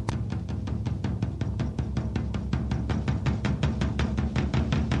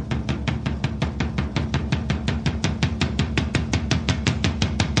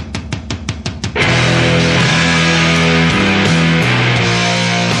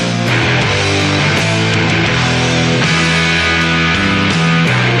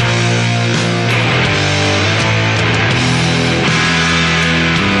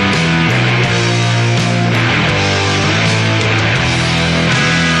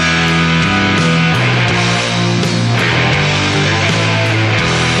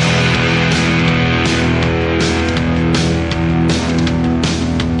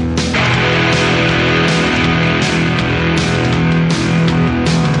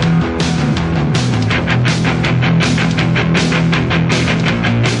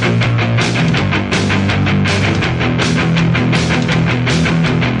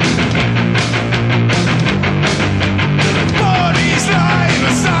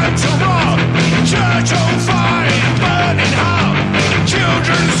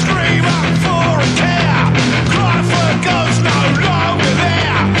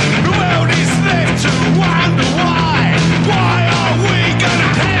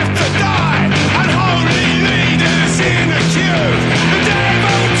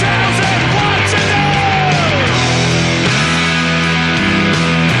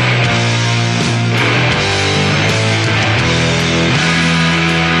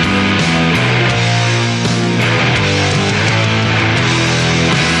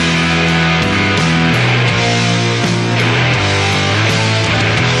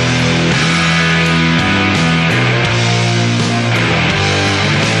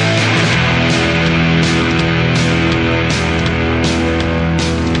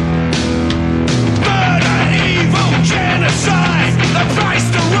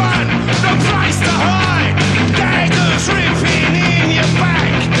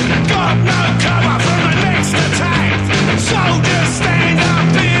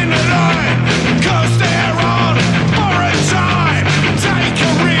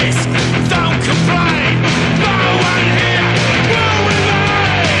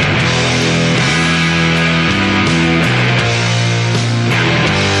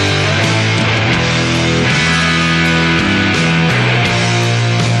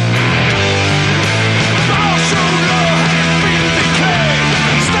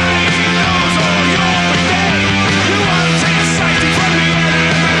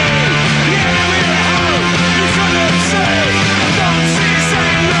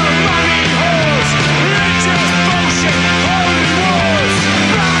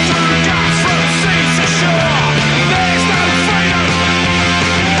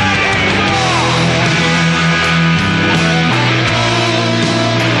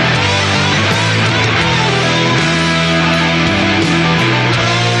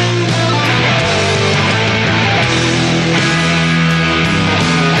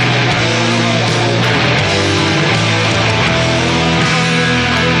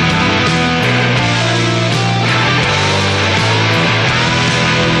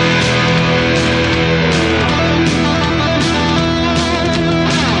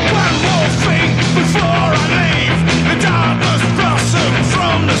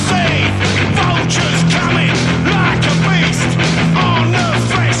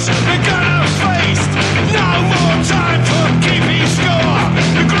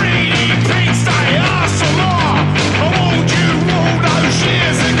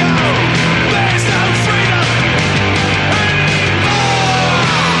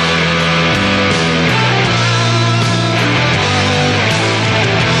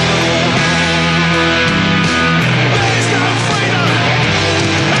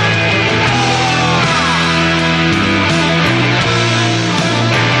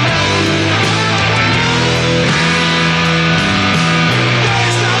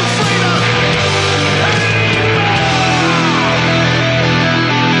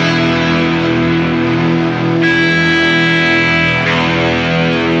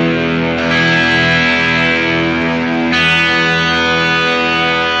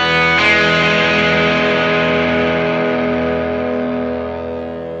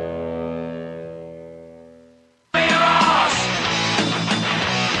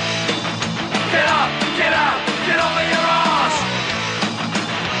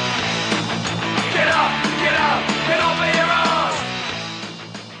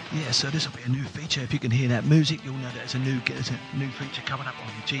 Yeah, so this will be a new feature. If you can hear that music, you'll know that there's a new feature coming up on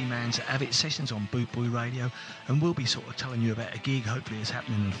the G-Man's Avid Sessions on Boot Boy Radio, and we'll be sort of telling you about a gig. Hopefully it's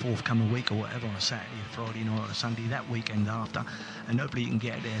happening in the forthcoming week or whatever, on a Saturday, a Friday night or a Sunday, that weekend after, and hopefully you can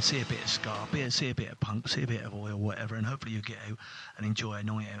get out there, see a bit of ska, see a bit of punk, see a bit of oil, whatever, and hopefully you get out and enjoy a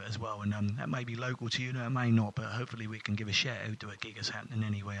night out as well. And that may be local to you, no, it may not, but hopefully we can give a shout out to a gig that's happening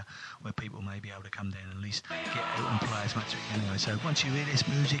anywhere where people may be able to come down and at least get out and play as much as we can anyway. So once you hear this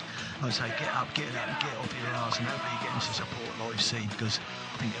music, like I say, get up and get off your arse, and hopefully you get into support live scene, because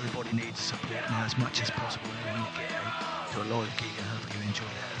I think everybody needs support now as much as possible. Everyone get out to a live gig, and hopefully you enjoy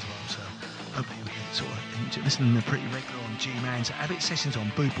that as well. So hopefully we can sort of listen to pretty regular on G-Man's Avid Sessions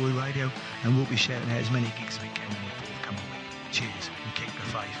on Boot Boy Radio, and we'll be shouting out as many gigs as we can in the forthcoming week. Cheers, and keep the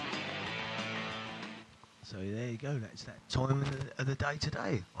faith. So there you go, that's that time of the day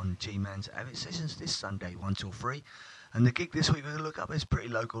today on G-Man's Avid Sessions this Sunday, 1 till 3. And the gig this week we're going to look up is pretty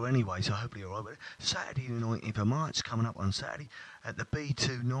local anyway, so hopefully you're all right. But Saturday the 19th of March, coming up on Saturday at the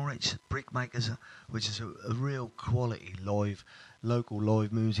B2 Norwich Brickmakers, which is a real quality local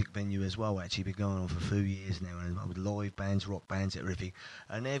live music venue as well. Actually been going on for a few years now, and with live bands, rock bands, everything.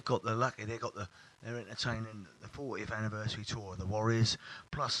 And they're entertaining the 40th anniversary tour of the Warriors,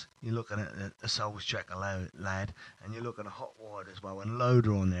 plus you're looking at the Souls Tracker Lad, and you're looking at Hot Wired as well, and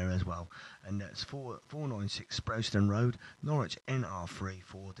Loader on there as well. And that's 496 Sproston Road, Norwich, NR3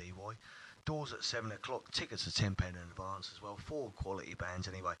 4DY. Doors at 7 o'clock, tickets are £10 in advance as well. 4 quality bands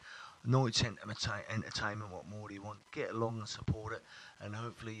anyway. Nights entertainment, what more do you want? Get along and support it, and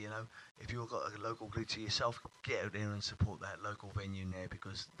hopefully, you know, if you've got a local gig to yourself, get out there and support that local venue now,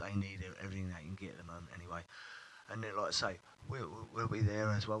 because they need everything they can get at the moment anyway. And then, like I say, we'll be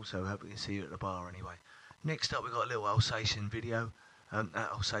there as well, so hope we can see you at the bar anyway. Next up, we've got a little Alsatian video, that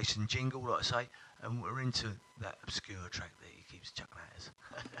Alsatian jingle, like I say, and we're into that obscure track that he keeps chucking at us.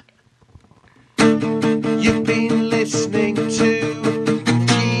 You've been listening to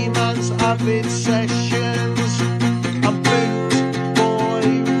G-Man's Avid Sessions on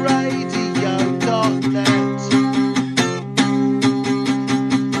BootBoyRadio.net.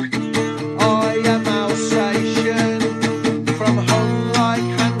 I am Alsatian from home like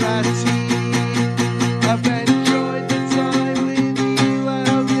Hanratty. I've enjoyed the time with you. I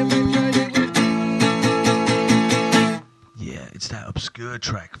hope you've enjoyed it with me. Yeah, it's that obscure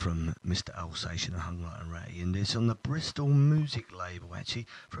track from Mr. Alsatian and Hung Like a Ratty, and it's on the Bristol Music label actually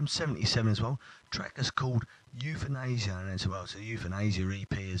from '77 as well. Track is called Euthanasia, and as well, it's a Euthanasia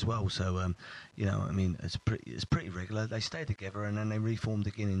EP as well. So you know, I mean, it's pretty regular. They stayed together and then they reformed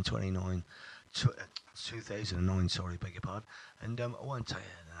again in 2009. Sorry, beg your pardon. And I won't tell you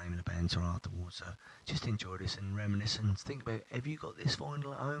the name of the band until afterwards. So just enjoy this and reminisce and think about, have you got this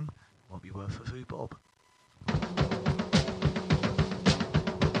vinyl at home? Might be worth a few bob.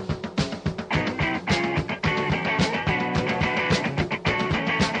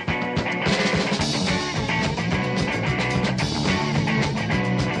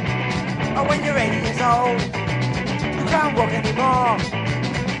 When you're 80 years old, you can't walk anymore.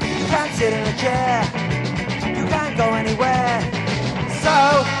 You can't sit in a chair. You can't go anywhere.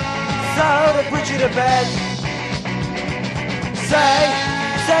 So they put you to bed.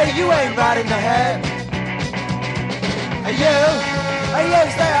 Say you ain't right in the head. And you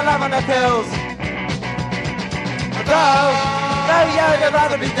stay alive on the pills. Though you'd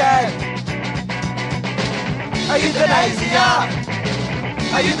rather be dead. Euthanasia.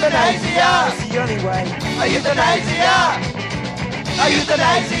 Euthanasia, it's the only way. Euthanasia,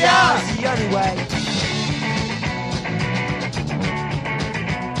 euthanasia, it's the only way.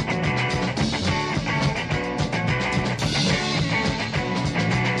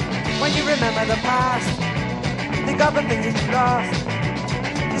 When you remember the past, think of the things that you've lost.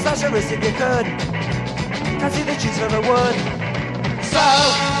 You slash a wrist if you could. Can't see the trees for the wood. So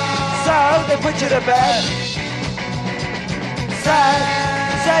they put you to bed.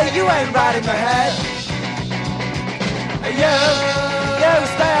 Say you ain't right in the head. You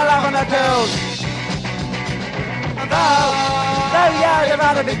stay alive on the pills. Though you'd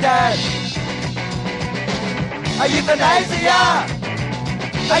rather be dead. Euthanasia,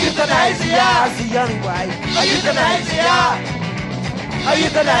 euthanasia, it's the only way. Euthanasia,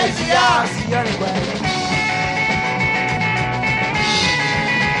 euthanasia, it's the only way.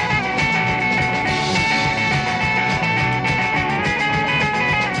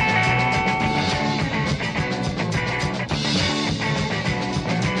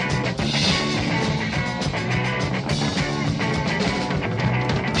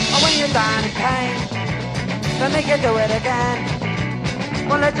 Dying in pain, then they can do it again.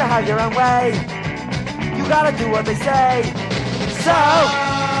 Won't let you have your own way. You gotta do what they say. So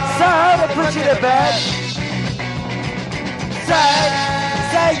So they put you to bed.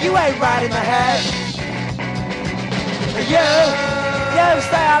 Say you ain't right in the head. You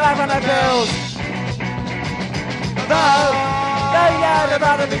stay alive on the bills. Though you'd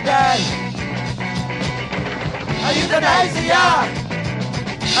rather be dead. Are you euthanasia?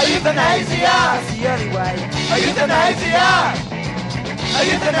 Are you euthanasia? It's the only way. Are you euthanasia? Are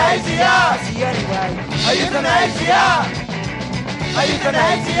you euthanasia? It's the only way. Are you euthanasia? Are you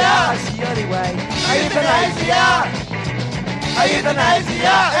euthanasia? It's the only way. Are you euthanasia? Are you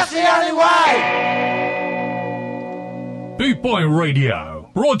euthanasia? That's the only way. Boot Boy Radio,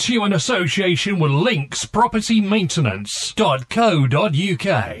 brought to you in association with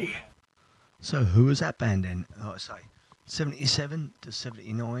linkspropertymaintenance.co.uk. So who was that band then? Like I say, 77 to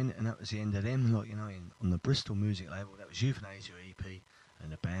 79, and that was the end of them. Like, you know, on the Bristol music label, that was Euthanasia EP,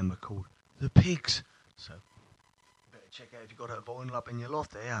 and the band were called The Pigs. So better check out if you've got a vinyl up in your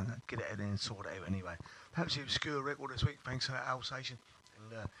loft there, and get it out there and sort it out anyway. Perhaps the obscure record this week, thanks to that Alsatian,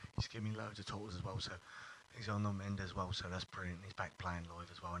 and he's given me loads of titles as well, so he's on the mend as well, so that's brilliant. He's back playing live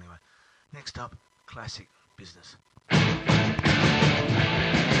as well anyway. Next up, Classic Business.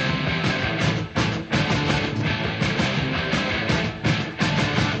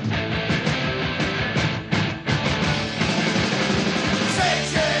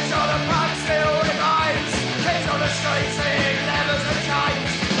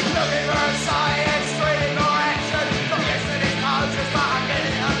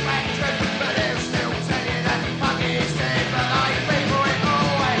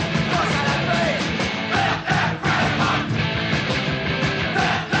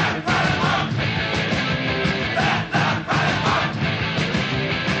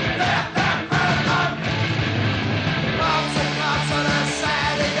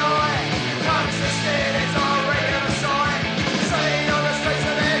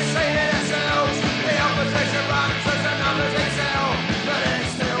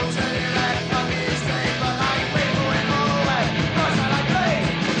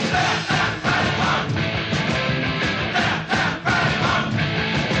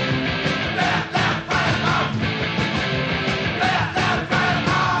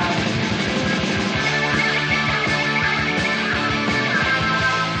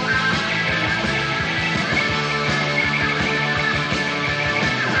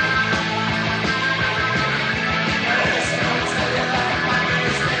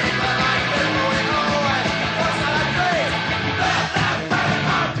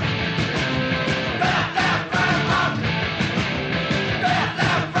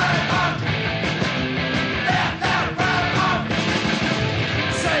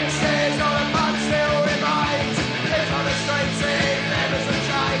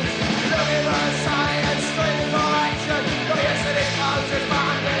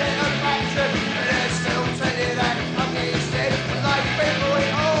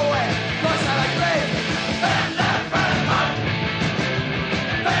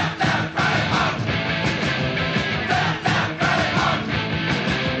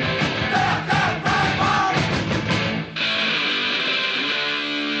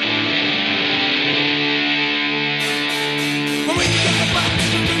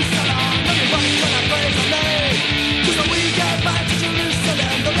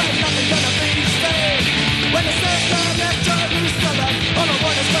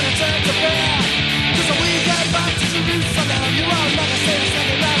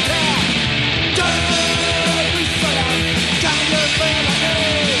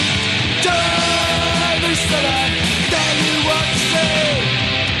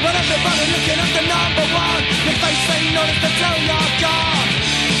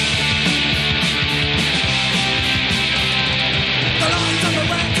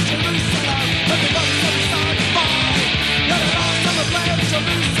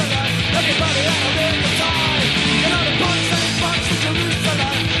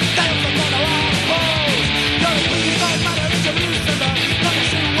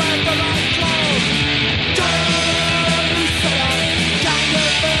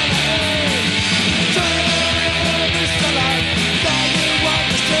 There you are.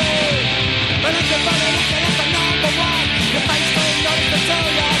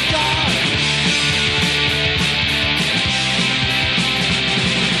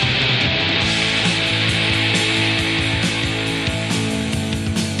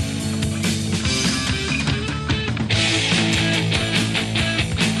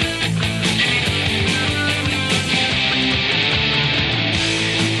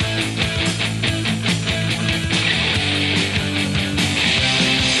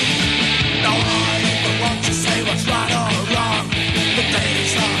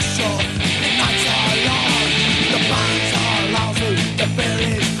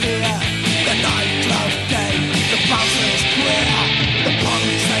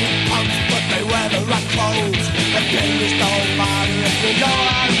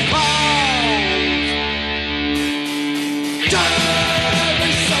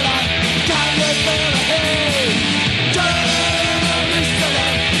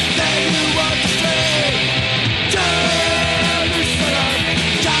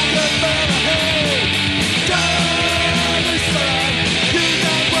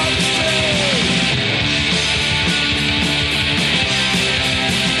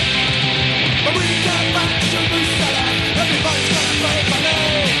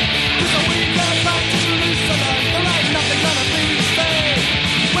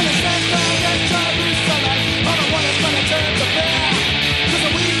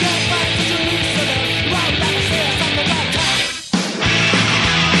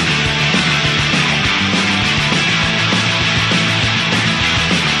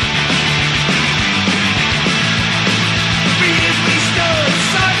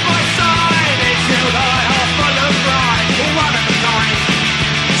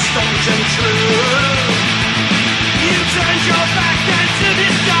 been true. You turned your back and to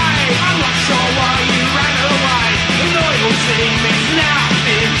this day I'm not sure why you ran away. Loyalty means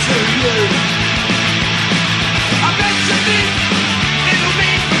nothing to you. I bet you think it'll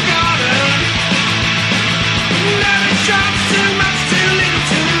be forgotten. Never chance, too much, too little,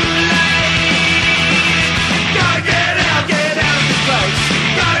 too late. Gotta get out of this place.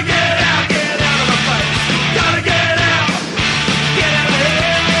 Gotta get out of my face. Gotta get out of here.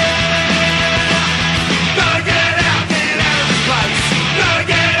 Gotta get out of this place. Gotta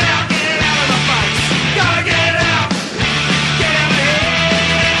get out of my face. Gotta get out of here.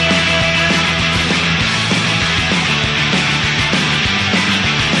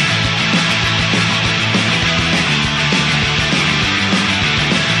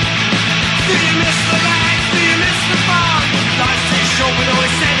 Do you miss the lights? Do you miss the fun? Life's too short with all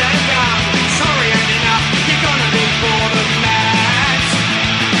it's said and done. Sorry ain't enough, you're gonna need more than that.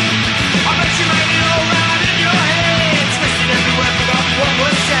 I bet you made it all right in your head. Twisted every word, forgot what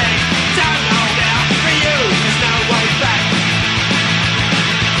was said. Don't hold out for you, there's no way back.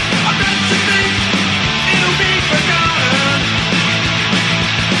 I bet you think it'll be forgotten.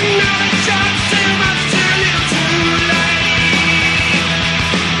 Not a chance, too much, too little, too late.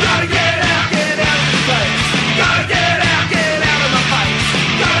 Gotta get out of this place. Gotta get out of my face.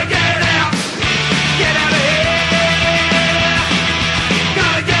 Gotta get out of here.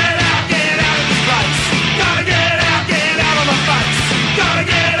 Gotta get out of this place. Gotta get out of my face. Gotta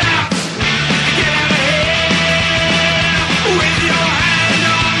get out of here. With your hand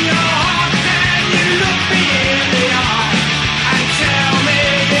on your heart, can you look me in the eye and tell me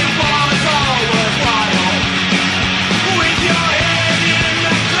it was all worthwhile? With your head in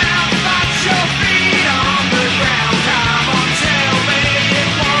the clouds, but your feet on the ground. Come on, tell me it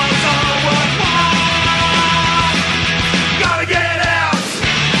was all worthwhile. Gotta get out.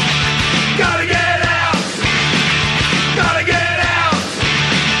 Gotta get out. Gotta get out.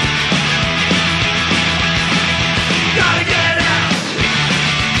 Gotta get out.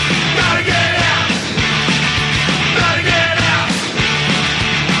 Gotta get out. Gotta get out.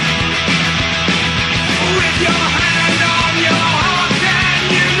 With your hand on your heart, can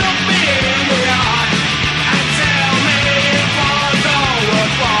you look me in the eye and tell me it was all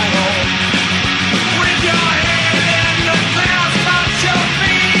worthwhile? With your head in the clouds, but your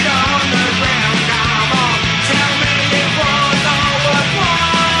feet on the ground. Come on, tell me it was all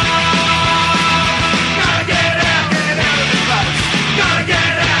worthwhile. Gotta get out of this place. Gotta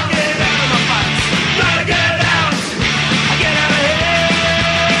get out of my face. Gotta get out of here.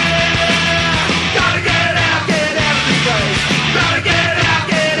 Gotta get out of this place. Gotta get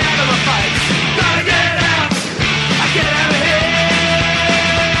out of my face. Gotta get out of here.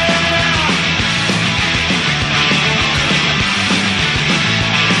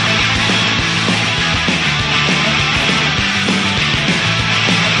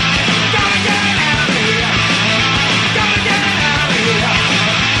 Gotta get out of here. Gotta get out of here.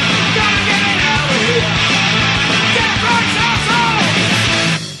 Gotta get out of here. Get right, asshole!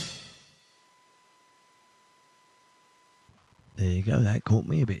 There you go. That caught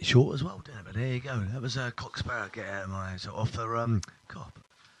me a bit short as well, didn't it? But there you go. That was Cock Sparrow. Get out of my so off the cop.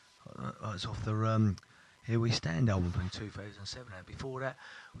 It's off the Here We Stand album from 2007. And before that,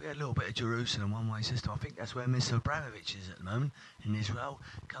 we had a little bit of Jerusalem One Way System. I think that's where Mr. Abramovich is at the moment in Israel.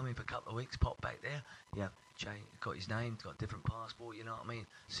 Come in for a couple of weeks, pop back there. Yeah, got his name, got a different passport. You know what I mean?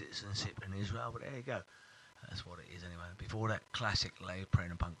 Citizenship in Israel. But there you go. That's what it is anyway. Before that, classic Lay Praying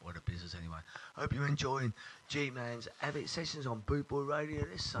and Punk What a Business anyway. Hope you're enjoying G-Man's Avid Sessions on Bootboy Radio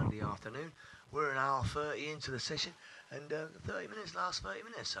this Sunday afternoon. We're an hour 30 into the session and 30 minutes, last 30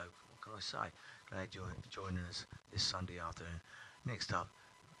 minutes. So what can I say? Glad you're joining us this Sunday afternoon. Next up,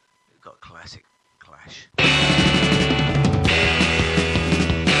 we've got classic Clash.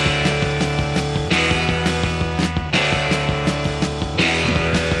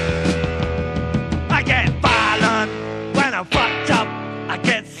 I get violent when I'm fucked up. I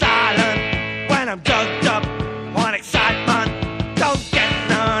get silent when I'm drugged up. Want excitement, don't get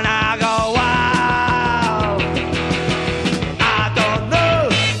none. I go wild. I don't know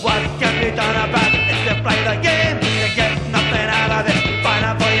what can be done about it. If you play the game, you get nothing out of it. Find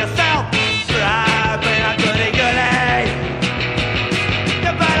out for yourself. I've been a goody goody.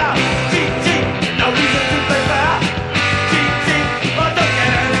 You better cheat, cheat. No reason to play fair. Cheat, cheat, or don't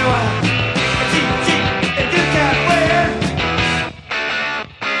get anywhere. Cheat, cheat, if you can't win.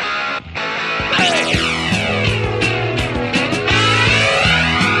 Hey.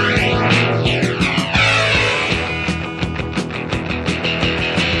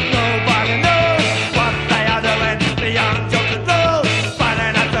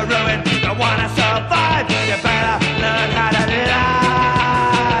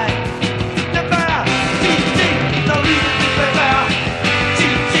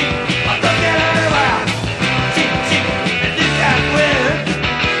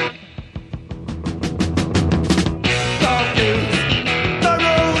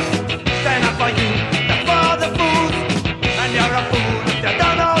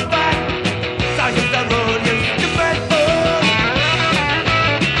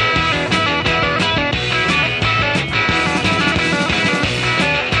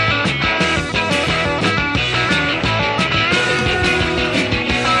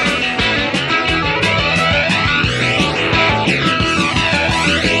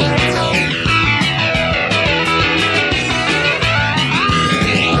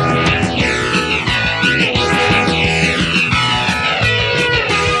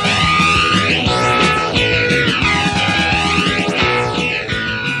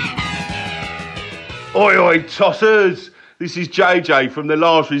 Oi, oi, tossers! This is JJ from The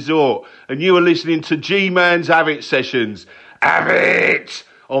Last Resort, and you are listening to G-Man's Have It Sessions. Have it!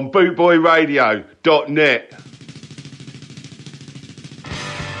 On bootboyradio.net.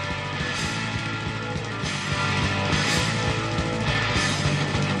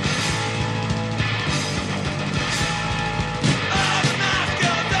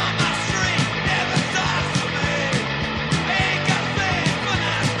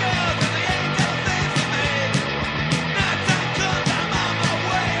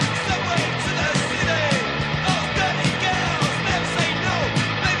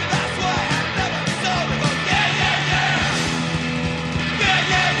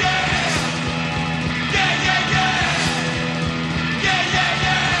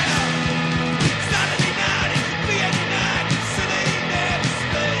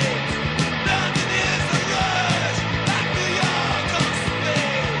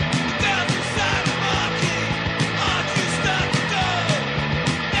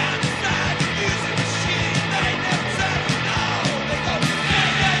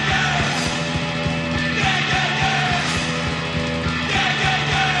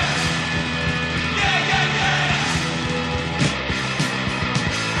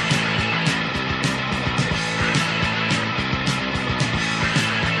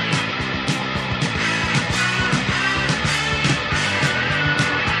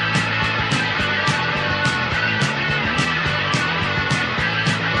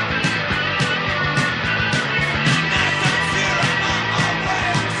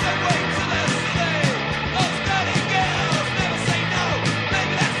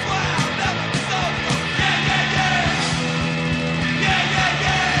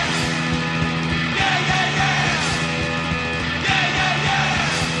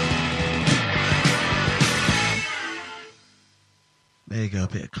 There you go, a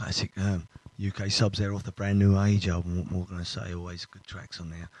bit of classic UK subs there off the Brand New Age album. What more can I say? Always good tracks on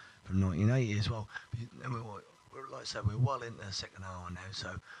there from 1980 as well. We're like I said, we're well into the second hour now, so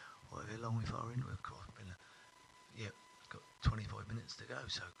however long we far into it, of course, got 25 minutes to go,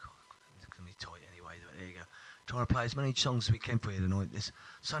 so it's going to be tight anyway, but there you go. Trying to play as many songs as we can for you tonight, this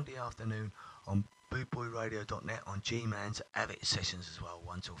Sunday afternoon on bootboyradio.net, on G-Man's Have It Sessions as well,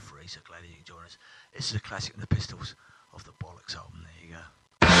 1 till 3, so glad you can join us. This is a classic of the Pistols off the Bollocks album, there you go.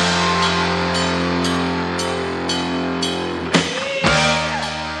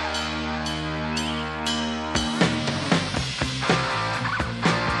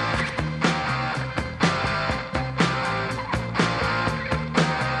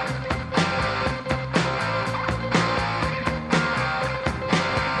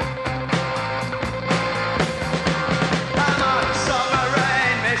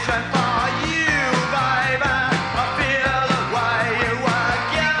 Submarine mission for you, baby. I feel the way you work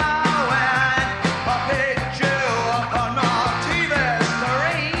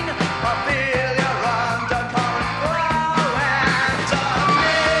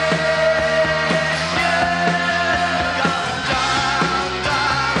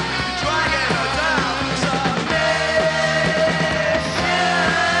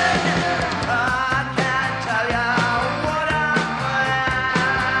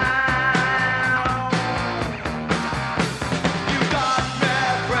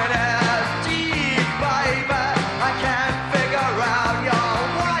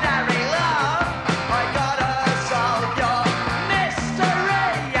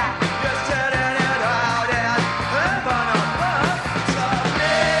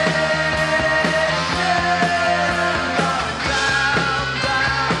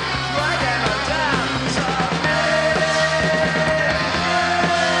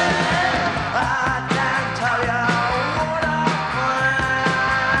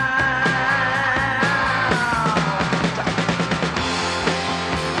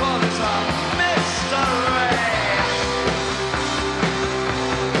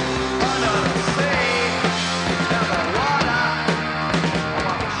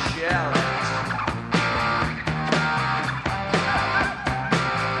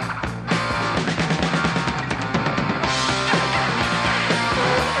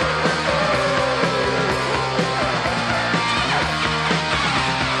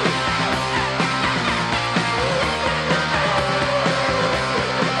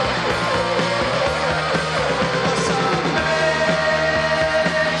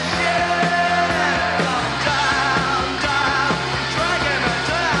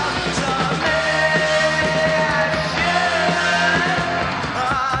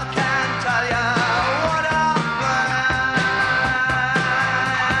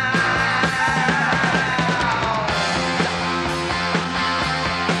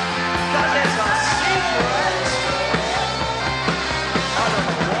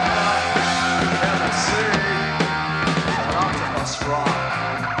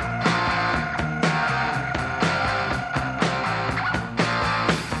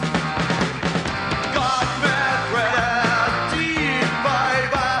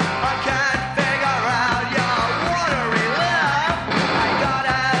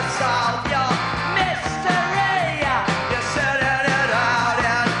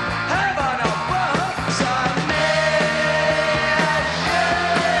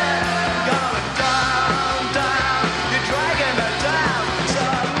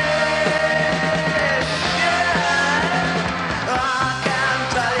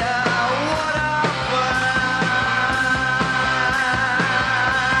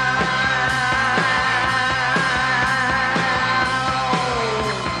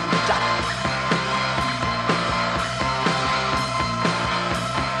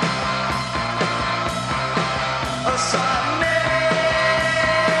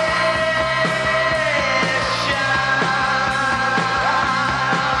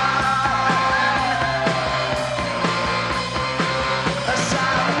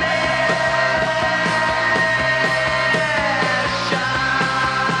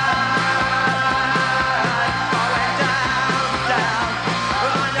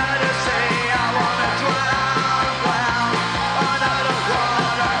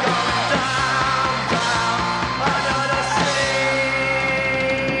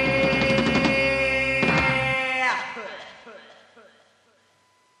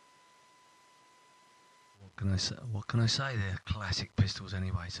can I say they're classic Pistols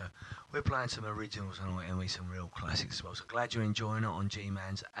anyway? So we're playing some originals tonight and some real classics as well. So glad you're enjoying it on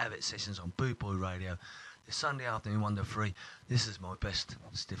G-Man's Avid Sessions on Boot Boy Radio. This Sunday afternoon, 1 to 3. This is my best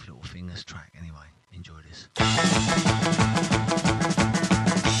Stiff Little Fingers track anyway. Enjoy this.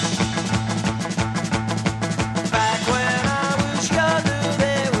 Back when I was younger,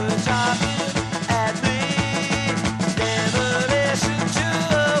 they were talking at me. Never listened to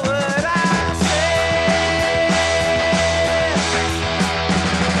a word I said.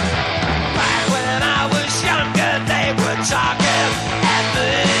 Back when I was younger, they were talking at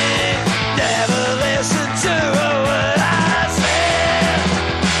me. Never listened to a word I said.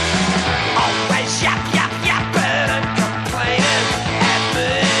 Always yap, yap, yapping and complaining at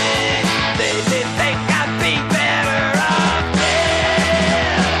me. Made me think I'd be better off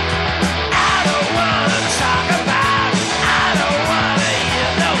dead. I don't wanna talk about it. I don't wanna hear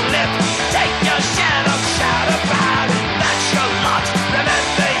no lip. Take your shadow, shout about it. That's your lot.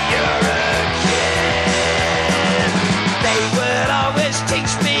 Remember you're a kid. They would always teach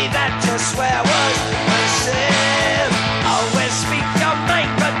me that to swear was a sin. Always speak your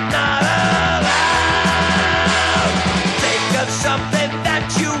mind, but not aloud. Think of something that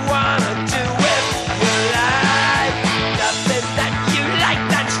you wanna do with your life. Nothing that you like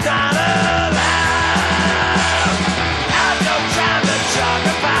that's not allowed. I've no time to talk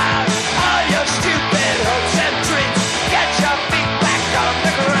about all your stupid hopes and dreams. Get your feet back on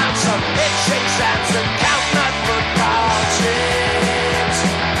the ground, some itching sands and count not football teams.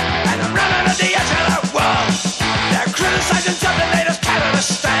 And I'm running at the edge of that wall. They're criticizing something they just can't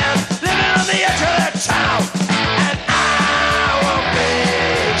understand. Living on the edge of their town, and I won't be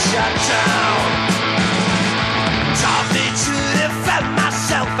shut down. Taught me to defend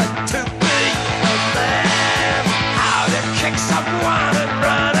myself and to be a man. How to kick someone and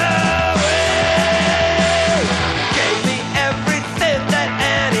run away. Gave me everything that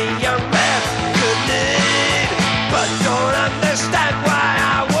any young man could need, but don't understand why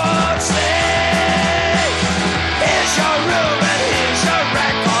I won't stay. Here's your room and here's your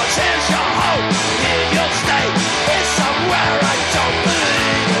records. Here's your home, here you'll stay. Here's somewhere I don't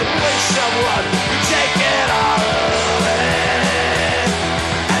believe in. With someone who take it all away.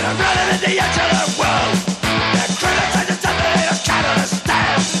 And I'm running at the edge of the world. They're criticizing something they just can't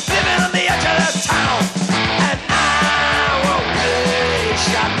understand. Living on the edge of the town, and I won't be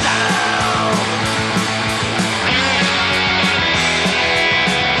shut down.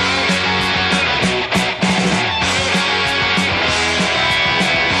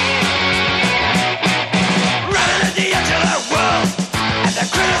 Running at the edge of the world, and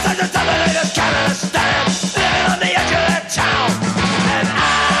they're criticizing something they just can't understand. Living on the edge of the town, and I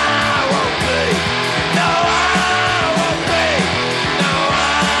won't be. No, I won't be. No, I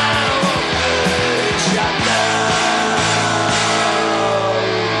won't be shut down.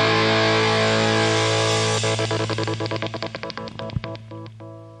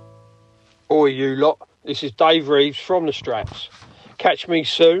 Oi, you lot. This is Dave Reeves from the Straps. Catch me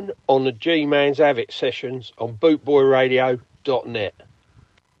soon on the G-Man's Avid Sessions on bootboyradio.net.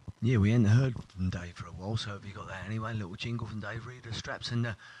 Yeah, we hadn't heard from Dave for a while, so have you got that anyway? A little jingle from Dave Reed, the Straps, and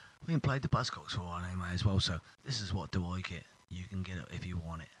we haven't played the Buzzcocks for a while anyway as well, so this is What Do I Get? You can get it if you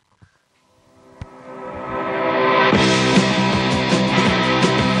want it.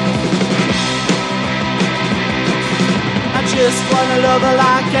 I just wanna love her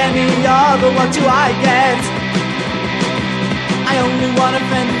like any other. What do I get? I only want a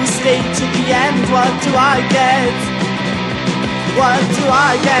friend who stayed to the end. What do I get? What do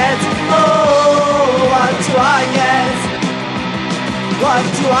I get? Oh, what do I get? What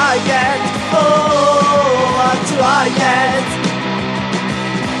do I get? Oh, what do I get?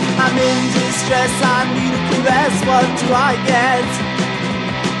 I'm in distress, I need a caress. What do I get?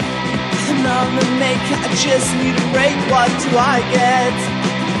 And I'm a maker, I just need a break. What do I get?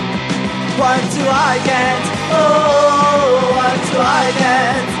 What do I get? Oh, what do I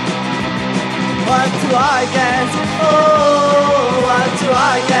get? What do I get? Oh, what do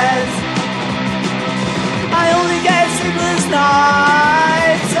I get? I only get sleepless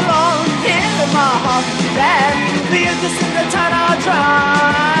nights alone here in my hospital. The innocent the time I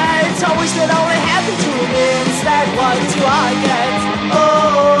tried. I wish that only happened to me instead. What do I get?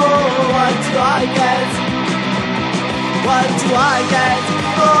 Oh, what do I get? What do I get?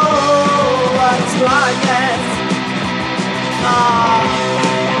 Oh, what do I get?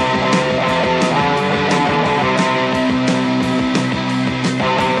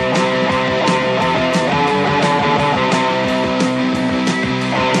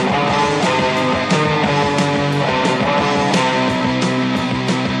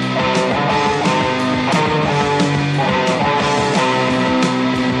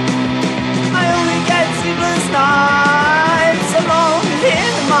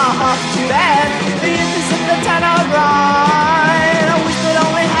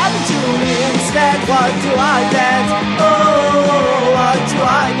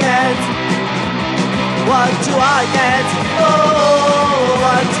 What do I get? Oh,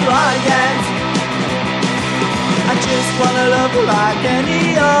 what do I get? I just wanna love like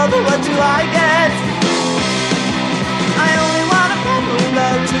any other. What do I get? I only wanna follow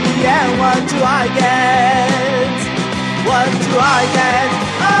love to the end. What do I get? What do I get?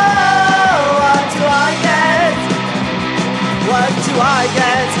 Oh, what do I get? What do I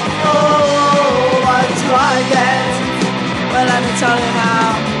get? Oh, what do I get? Well, let me tell you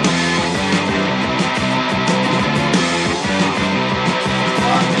now.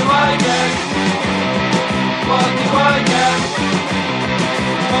 What do I get? What do I get?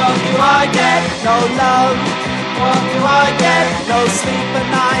 What do I get? No love. What do I get? No sleep at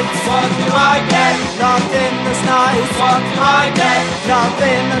night. What do I get? Nothing that's nice. What do I get?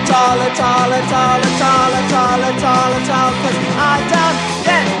 Nothing at all, at all, at all, at all, at all, at all, at all. 'Cause I don't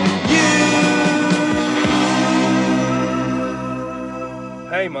get you.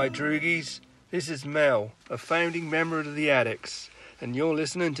 Hey, my droogies. This is Mel, a founding member of the Addicts, and you're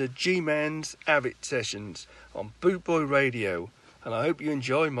listening to G-Man's Avid Sessions on Bootboy Radio, and I hope you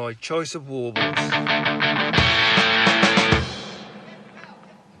enjoy my choice of warbles.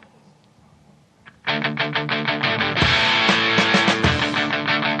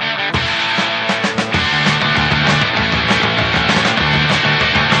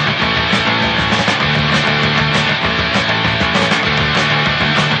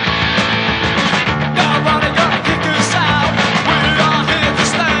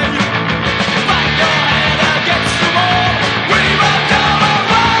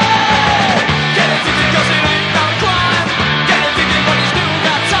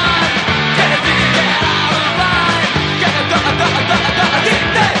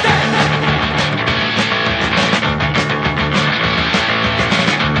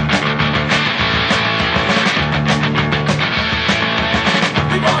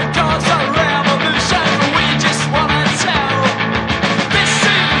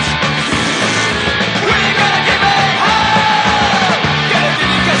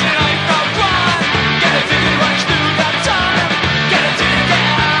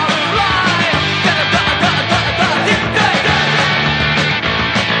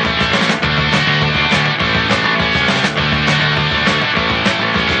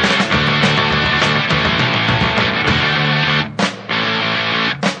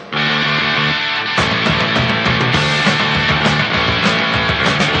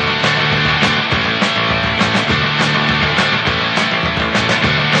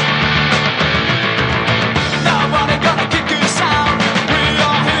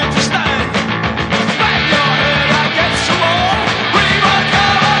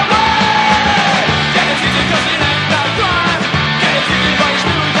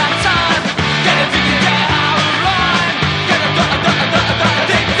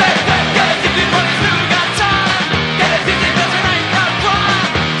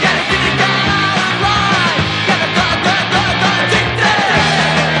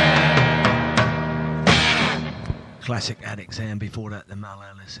 Classic Addicts, and before that the Mal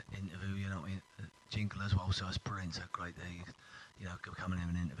Ellis interview, you know what I mean, jingle as well, so it's brilliant, so great that he, you know, come and have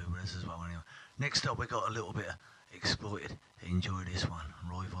an interview with us as well. Anyway, next up we got a little bit of Exploited. Enjoy this one,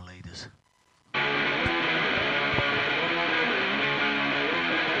 Rival Leaders.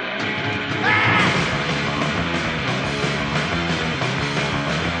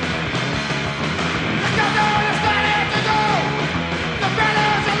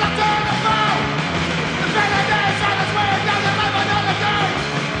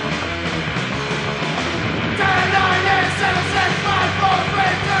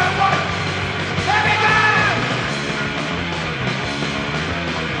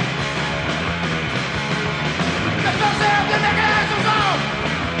 The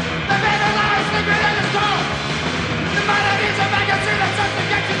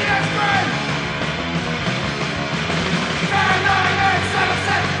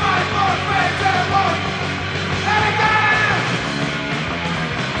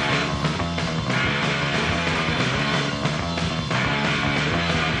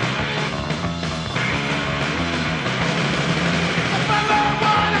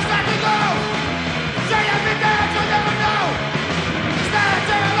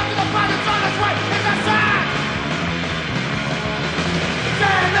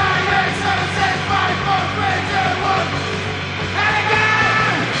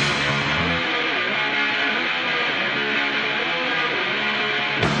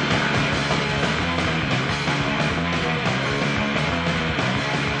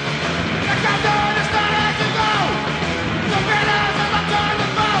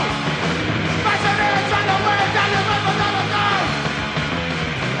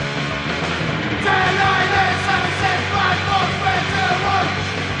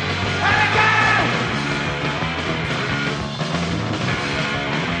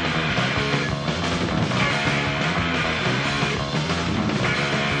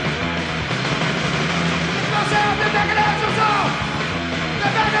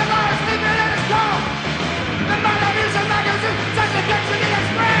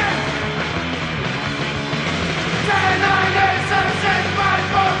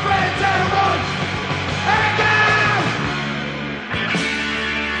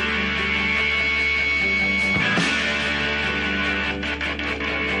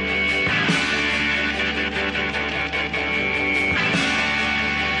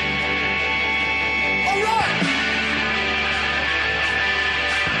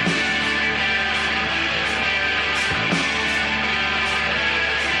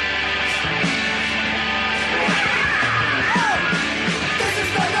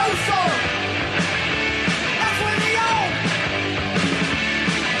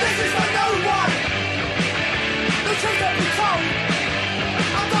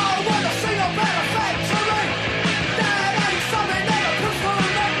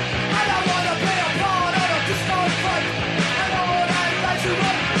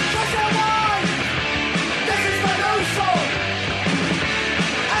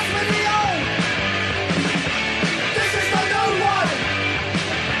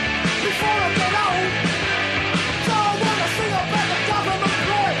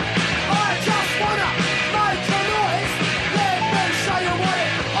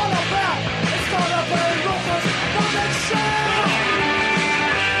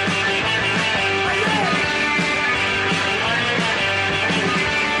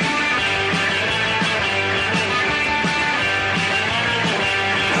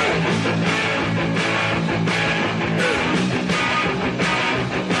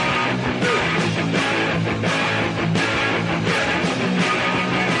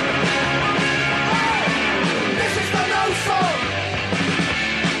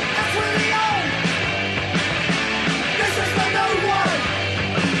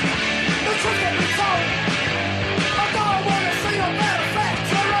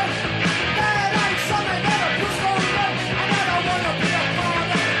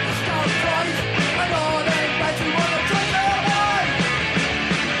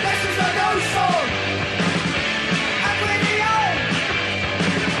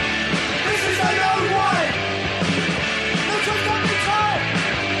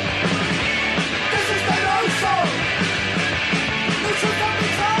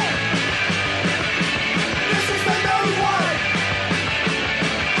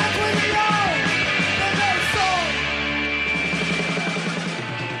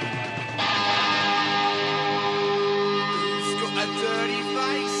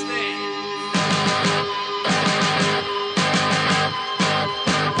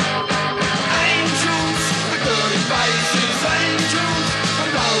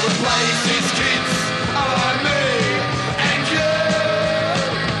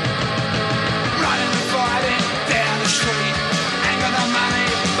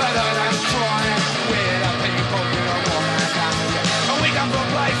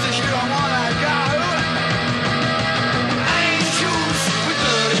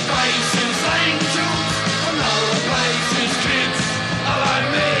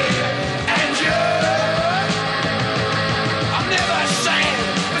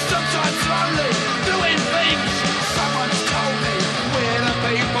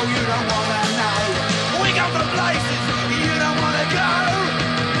people you don't wanna know. We go for places you don't wanna go.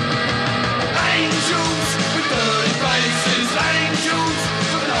 Angels with dirty faces, angels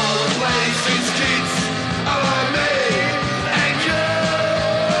from lower places, kids are like me and you.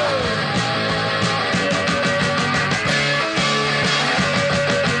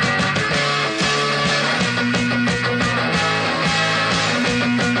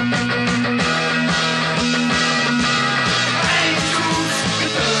 Angels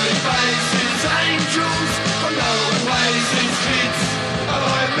with dirty faces, angels from lower places, kids are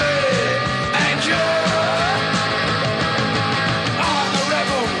like me and you. I'm a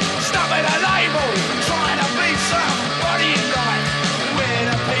rebel, stuck in a label, trying to be somebody in life. We're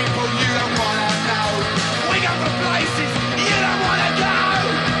the people you don't wanna know. We go for places you don't wanna go.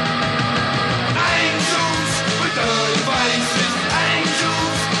 Angels with dirty faces,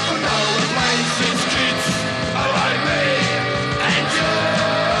 angels from lower places, kids are like me and you.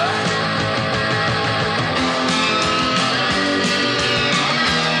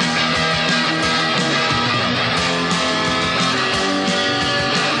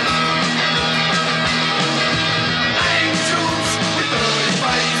 Angels with dirty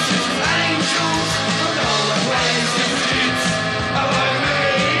faces, angels from lower places, kids are like me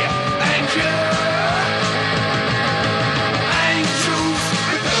and you. Angels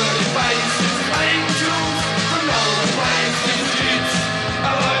with dirty faces, angels from lower places, kids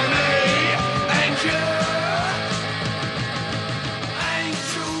are like me and you.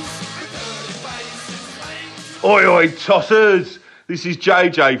 Angels with dirty faces, angels. Oi, oi, tossers! This is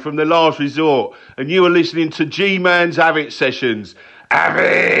JJ from The Last Resort, and you are listening to G-Man's Have It Sessions. Have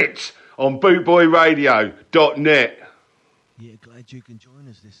it! On bootboyradio.net. Yeah, glad you can join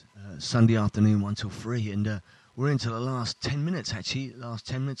us this Sunday afternoon, 1 till 3, and we're into the last 10 minutes actually. Last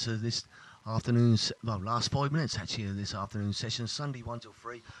 10 minutes of this afternoon's, well, last 5 minutes actually of this afternoon session. Sunday 1 till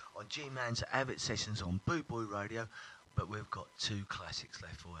 3 on G-Man's Avid Sessions on Bootboy Radio. But we've got 2 classics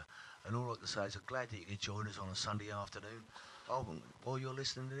left for you. And all I can say is I'm glad that you could join us on a Sunday afternoon. Oh, while you're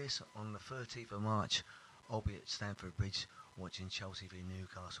listening to this, on the 13th of March, I'll be at Stamford Bridge watching Chelsea v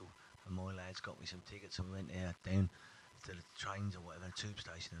Newcastle. And my lads got me some tickets and we went there down to the trains or whatever, tube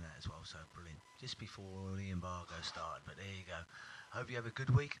station and that as well. So brilliant. Just before the embargo started, but there you go. Hope you have a good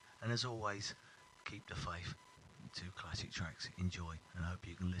week. And as always, keep the faith. 2 classic tracks. Enjoy. And I hope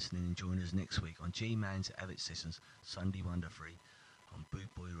you can listen in and join us next week on G-Man's Avid Sessions, Sunday 1 to 3 on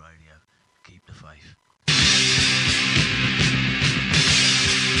Bootboy Radio. Keep the faith.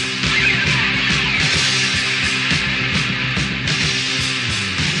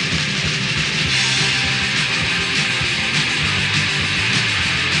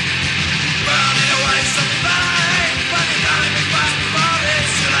 Burning away something, but it's gonna be fast before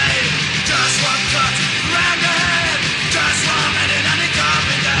it's too late. Just one cut round your head, just 1 minute and it can't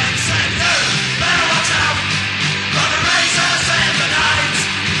be dead. Say you better watch out for the razors in the night.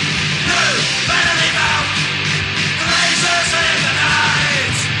 You better leave out the razors in the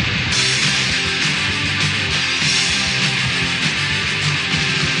night.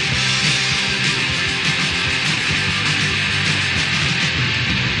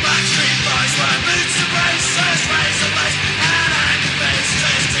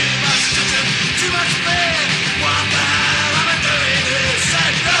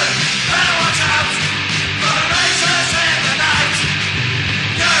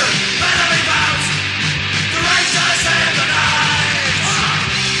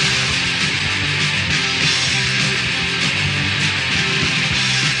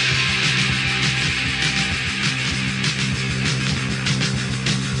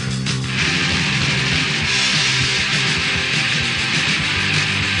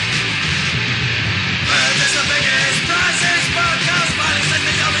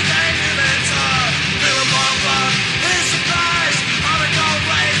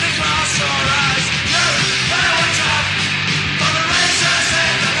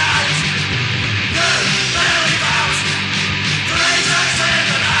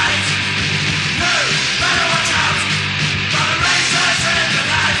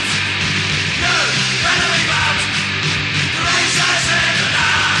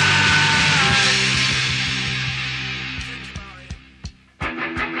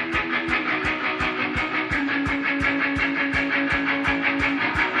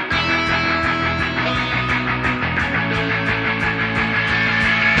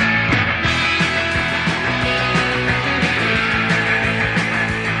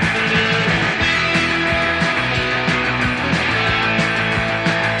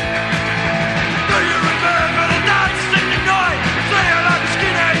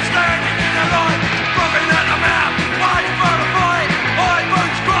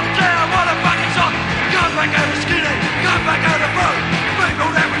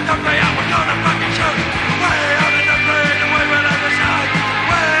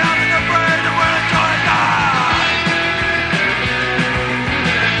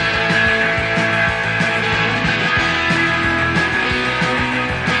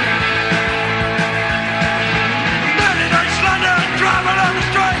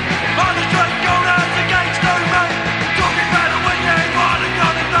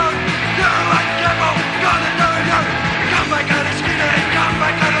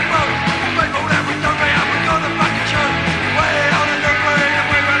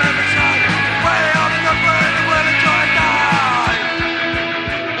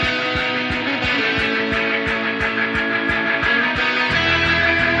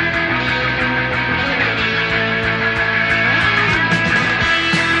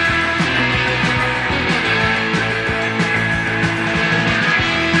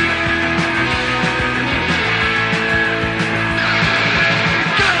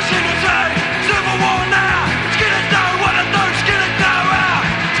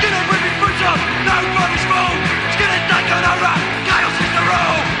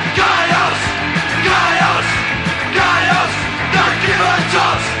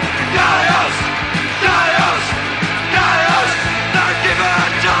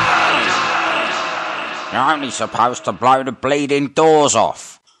 only supposed to blow the bleeding doors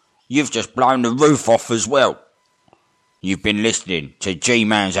off. You've just blown the roof off as well. You've been listening to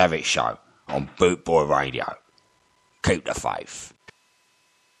G-Man's Have It Show on Bootboy Radio. Keep the faith.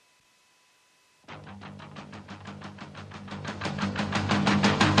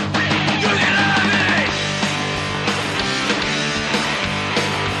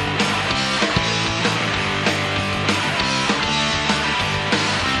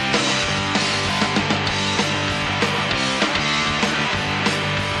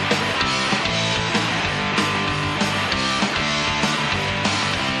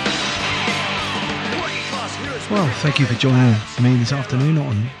 Well, thank you for joining me this afternoon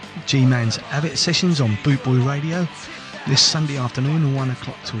on G-Man's Have It Sessions on Bootboy Radio. This Sunday afternoon, 1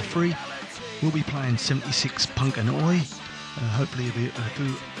 o'clock till 3, we'll be playing 76 Punk and Oi. Hopefully a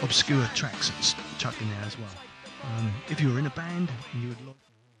few obscure tracks chucked in there as well. If you're in a band and you would like...